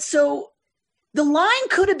 Right. So the line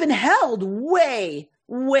could have been held way,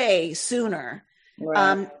 way sooner.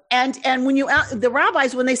 Right. And when the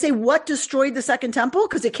rabbis, when they say what destroyed the second temple,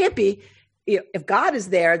 because it can't be, if God is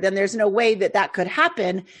there, then there's no way that could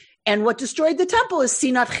happen. And what destroyed the temple is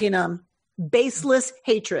sinat chinam, baseless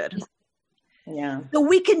hatred. Yeah. So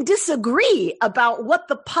we can disagree about what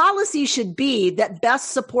the policy should be that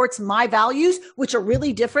best supports my values, which are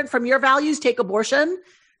really different from your values. Take abortion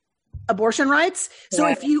rights. So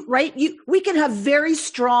if we can have very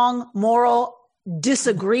strong moral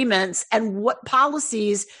disagreements and what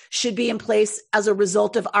policies should be in place as a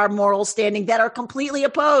result of our moral standing that are completely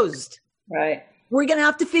opposed. Right. We're going to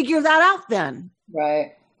have to figure that out then.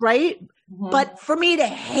 Right. Right. Mm-hmm. But for me to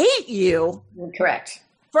hate you. Correct.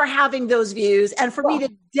 For having those views and for me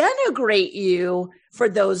to denigrate you for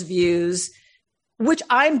those views, which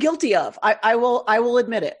I'm guilty of. I will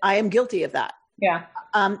admit it. I am guilty of that. Yeah.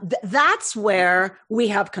 That's where we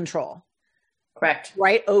have control. Correct.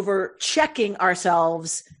 Right? Over checking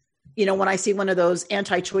ourselves. When I see one of those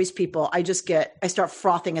anti-choice people, I start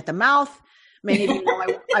frothing at the mouth. Many of you know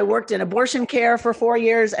I worked in abortion care for 4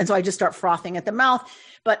 years. And so I just start frothing at the mouth.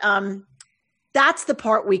 But that's the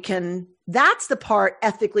part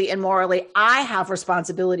ethically and morally I have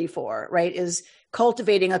responsibility for, right? Is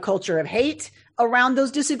cultivating a culture of hate around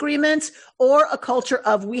those disagreements or a culture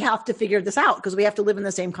of we have to figure this out because we have to live in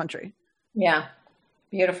the same country. Yeah.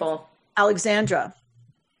 Beautiful. Alexandra,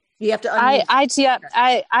 you have to.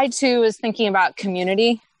 I too was thinking about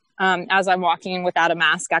community as I'm walking without a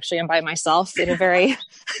mask. Actually, I'm by myself in a very,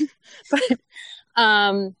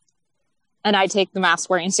 and I take the mask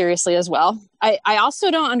wearing seriously as well. I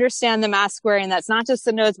also don't understand the mask wearing that's not just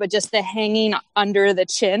the nose, but just the hanging under the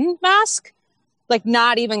chin mask, like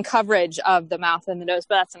not even coverage of the mouth and the nose.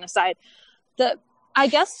 But that's an aside. I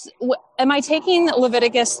guess, am I taking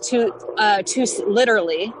Leviticus too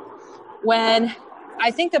literally? When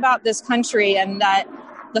I think about this country and that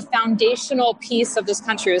the foundational piece of this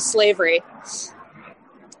country is slavery.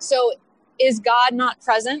 So is God not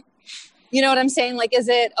present? You know what I'm saying? Like, is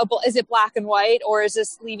it black and white, or is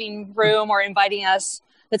this leaving room or inviting us?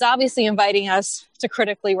 It's obviously inviting us to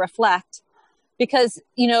critically reflect because,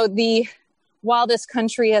 while this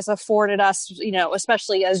country has afforded us,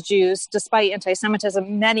 especially as Jews, despite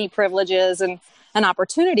anti-Semitism, many privileges and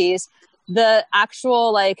opportunities, the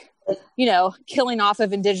actual killing off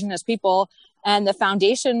of indigenous people and the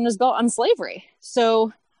foundation is built on slavery.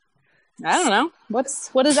 So I don't know. What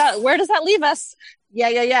is that? Where does that leave us?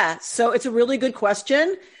 Yeah. So it's a really good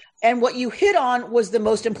question. And what you hit on was the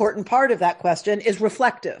most important part of that question is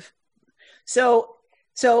reflective. So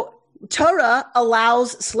Torah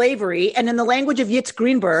allows slavery. And in the language of Yitz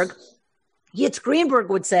Greenberg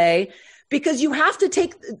would say, because you have to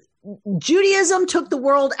Judaism took the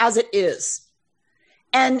world as it is.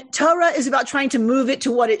 And Torah is about trying to move it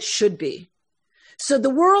to what it should be. So the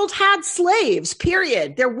world had slaves,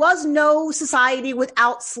 period. There was no society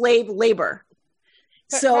without slave labor.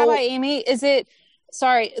 So, Rabbi Amy, is it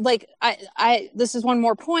sorry, like this is one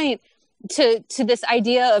more point to this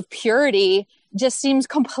idea of purity just seems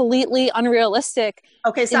completely unrealistic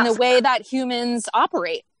in the way that humans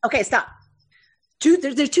operate. Okay, stop.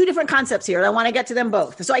 There's two different concepts here. I want to get to them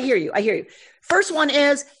both. So I hear you. First one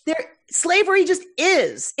is slavery just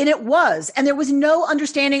is, and it was, and there was no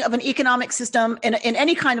understanding of an economic system in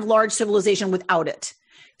any kind of large civilization without it.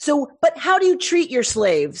 So, but how do you treat your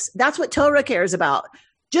slaves? That's what Torah cares about.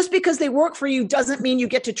 Just because they work for you doesn't mean you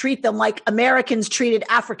get to treat them like Americans treated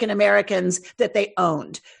African Americans that they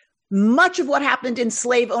owned. Much of what happened in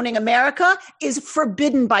slave owning America is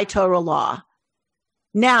forbidden by Torah law.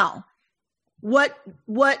 Now, what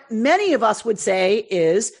many of us would say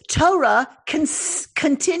is Torah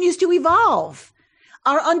continues to evolve.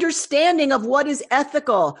 Our understanding of what is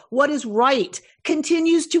ethical, what is right,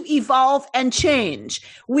 continues to evolve and change.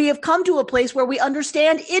 We have come to a place where we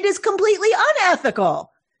understand it is completely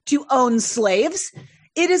unethical to own slaves.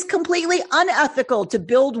 It is completely unethical to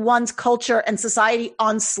build one's culture and society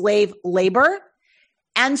on slave labor.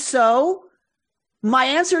 And so my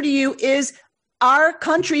answer to you is our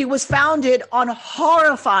country was founded on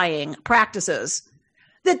horrifying practices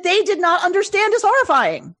that they did not understand as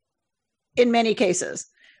horrifying in many cases.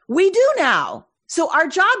 We do now. So our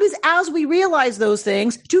job is, as we realize those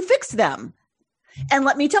things, to fix them. And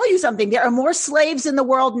let me tell you something. There are more slaves in the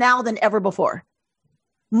world now than ever before.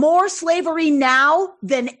 More slavery now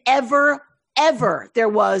than ever there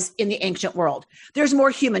was in the ancient world. There's more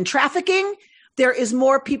human trafficking. There is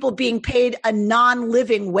more people being paid a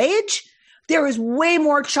non-living wage. There is way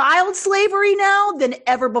more child slavery now than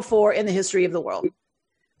ever before in the history of the world.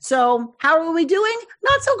 So how are we doing?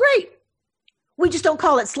 Not so great. We just don't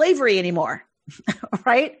call it slavery anymore,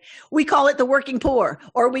 right? We call it the working poor,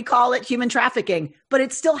 or we call it human trafficking, but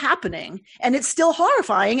it's still happening and it's still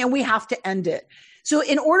horrifying, and we have to end it. So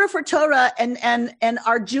in order for Torah and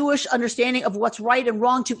our Jewish understanding of what's right and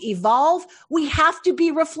wrong to evolve, we have to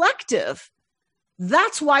be reflective.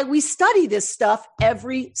 That's why we study this stuff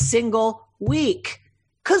every single week,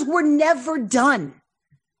 because we're never done.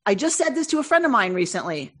 I just said this to a friend of mine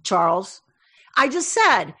recently, Charles. I just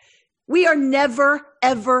said, we are never,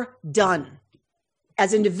 ever done.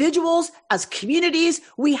 As individuals, as communities,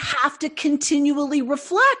 we have to continually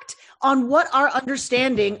reflect on what our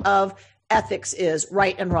understanding of ethics is,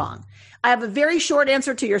 right and wrong. I have a very short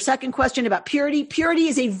answer to your second question about purity. Purity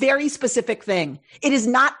is a very specific thing. It is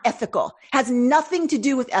not ethical, has nothing to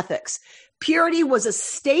do with ethics. Purity was a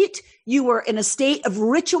state. You were in a state of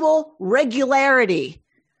ritual regularity.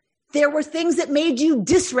 There were things that made you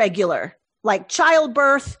dysregular, like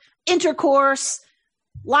childbirth, intercourse,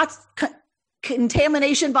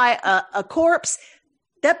 contamination by a corpse.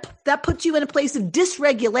 That puts you in a place of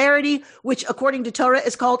dysregularity, which according to Torah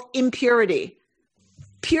is called impurity.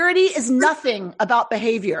 Purity is nothing about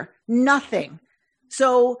behavior, nothing.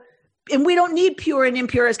 So, and we don't need pure and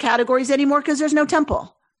impure as categories anymore because there's no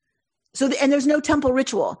temple. And there's no temple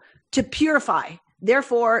ritual to purify.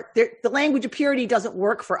 Therefore, the language of purity doesn't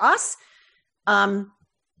work for us.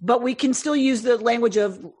 But we can still use the language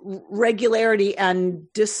of regularity and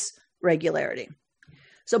dysregularity.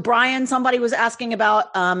 So Brian, somebody was asking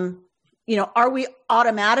about, are we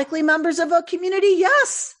automatically members of a community?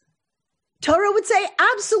 Yes. Torah would say,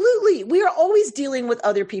 absolutely. We are always dealing with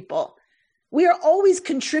other people. We are always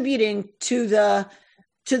contributing to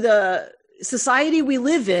the society we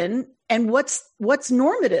live in, and what's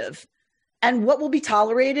normative and what will be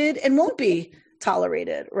tolerated and won't be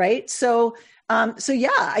tolerated. Right. So yeah,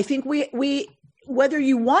 I think we, whether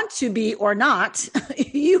you want to be or not,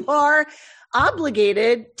 you are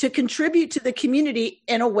obligated to contribute to the community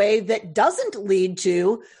in a way that doesn't lead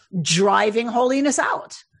to driving holiness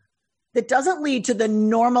out, that doesn't lead to the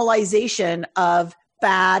normalization of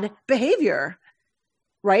bad behavior,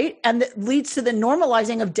 right? And that leads to the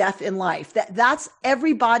normalizing of death in life. That's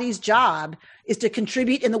everybody's job, is to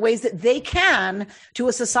contribute in the ways that they can to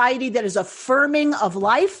a society that is affirming of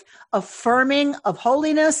life, affirming of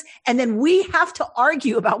holiness. And then we have to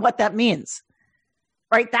argue about what that means.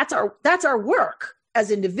 Right? That's our work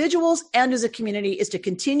as individuals and as a community, is to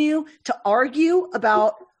continue to argue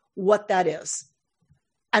about what that is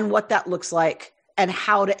and what that looks like and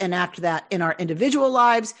how to enact that in our individual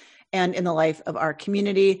lives and in the life of our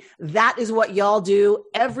community. That is what y'all do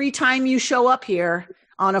every time you show up here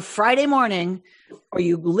on a Friday morning, or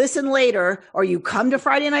you listen later, or you come to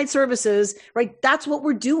Friday night services, right? That's what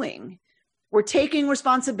we're doing. We're taking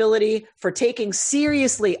responsibility for taking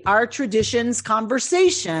seriously our tradition's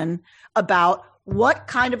conversation about what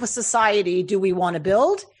kind of a society do we want to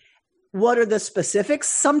build? What are the specifics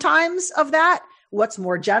sometimes of that? What's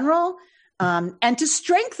more general? and to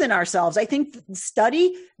strengthen ourselves. I think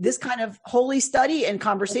study, this kind of holy study and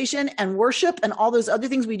conversation and worship and all those other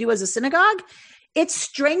things we do as a synagogue, it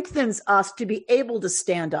strengthens us to be able to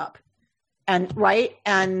stand up and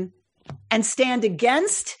stand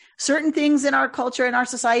against certain things in our culture and our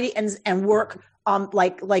society and work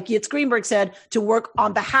like Yitz Greenberg said, to work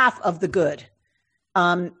on behalf of the good.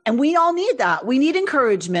 And we all need that. We need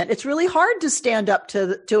encouragement. It's really hard to stand up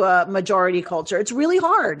to a majority culture. It's really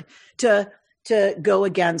hard to go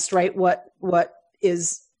against, right, what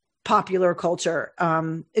is popular culture.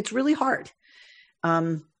 It's really hard.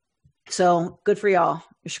 So good for y'all.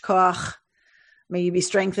 Yishar koach. May you be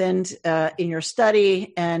strengthened in your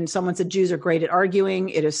study. And someone said Jews are great at arguing.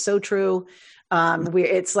 It is so true.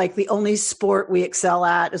 It's like the only sport we excel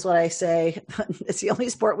at, is what I say. It's the only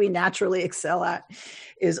sport we naturally excel at,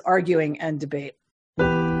 is arguing and debate.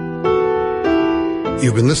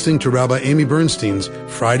 You've been listening to Rabbi Amy Bernstein's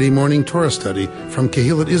Friday Morning Torah Study from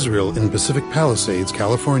Kehillat Israel in Pacific Palisades,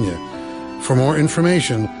 California. For more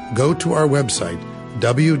information, go to our website,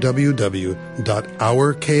 www.ourki.org.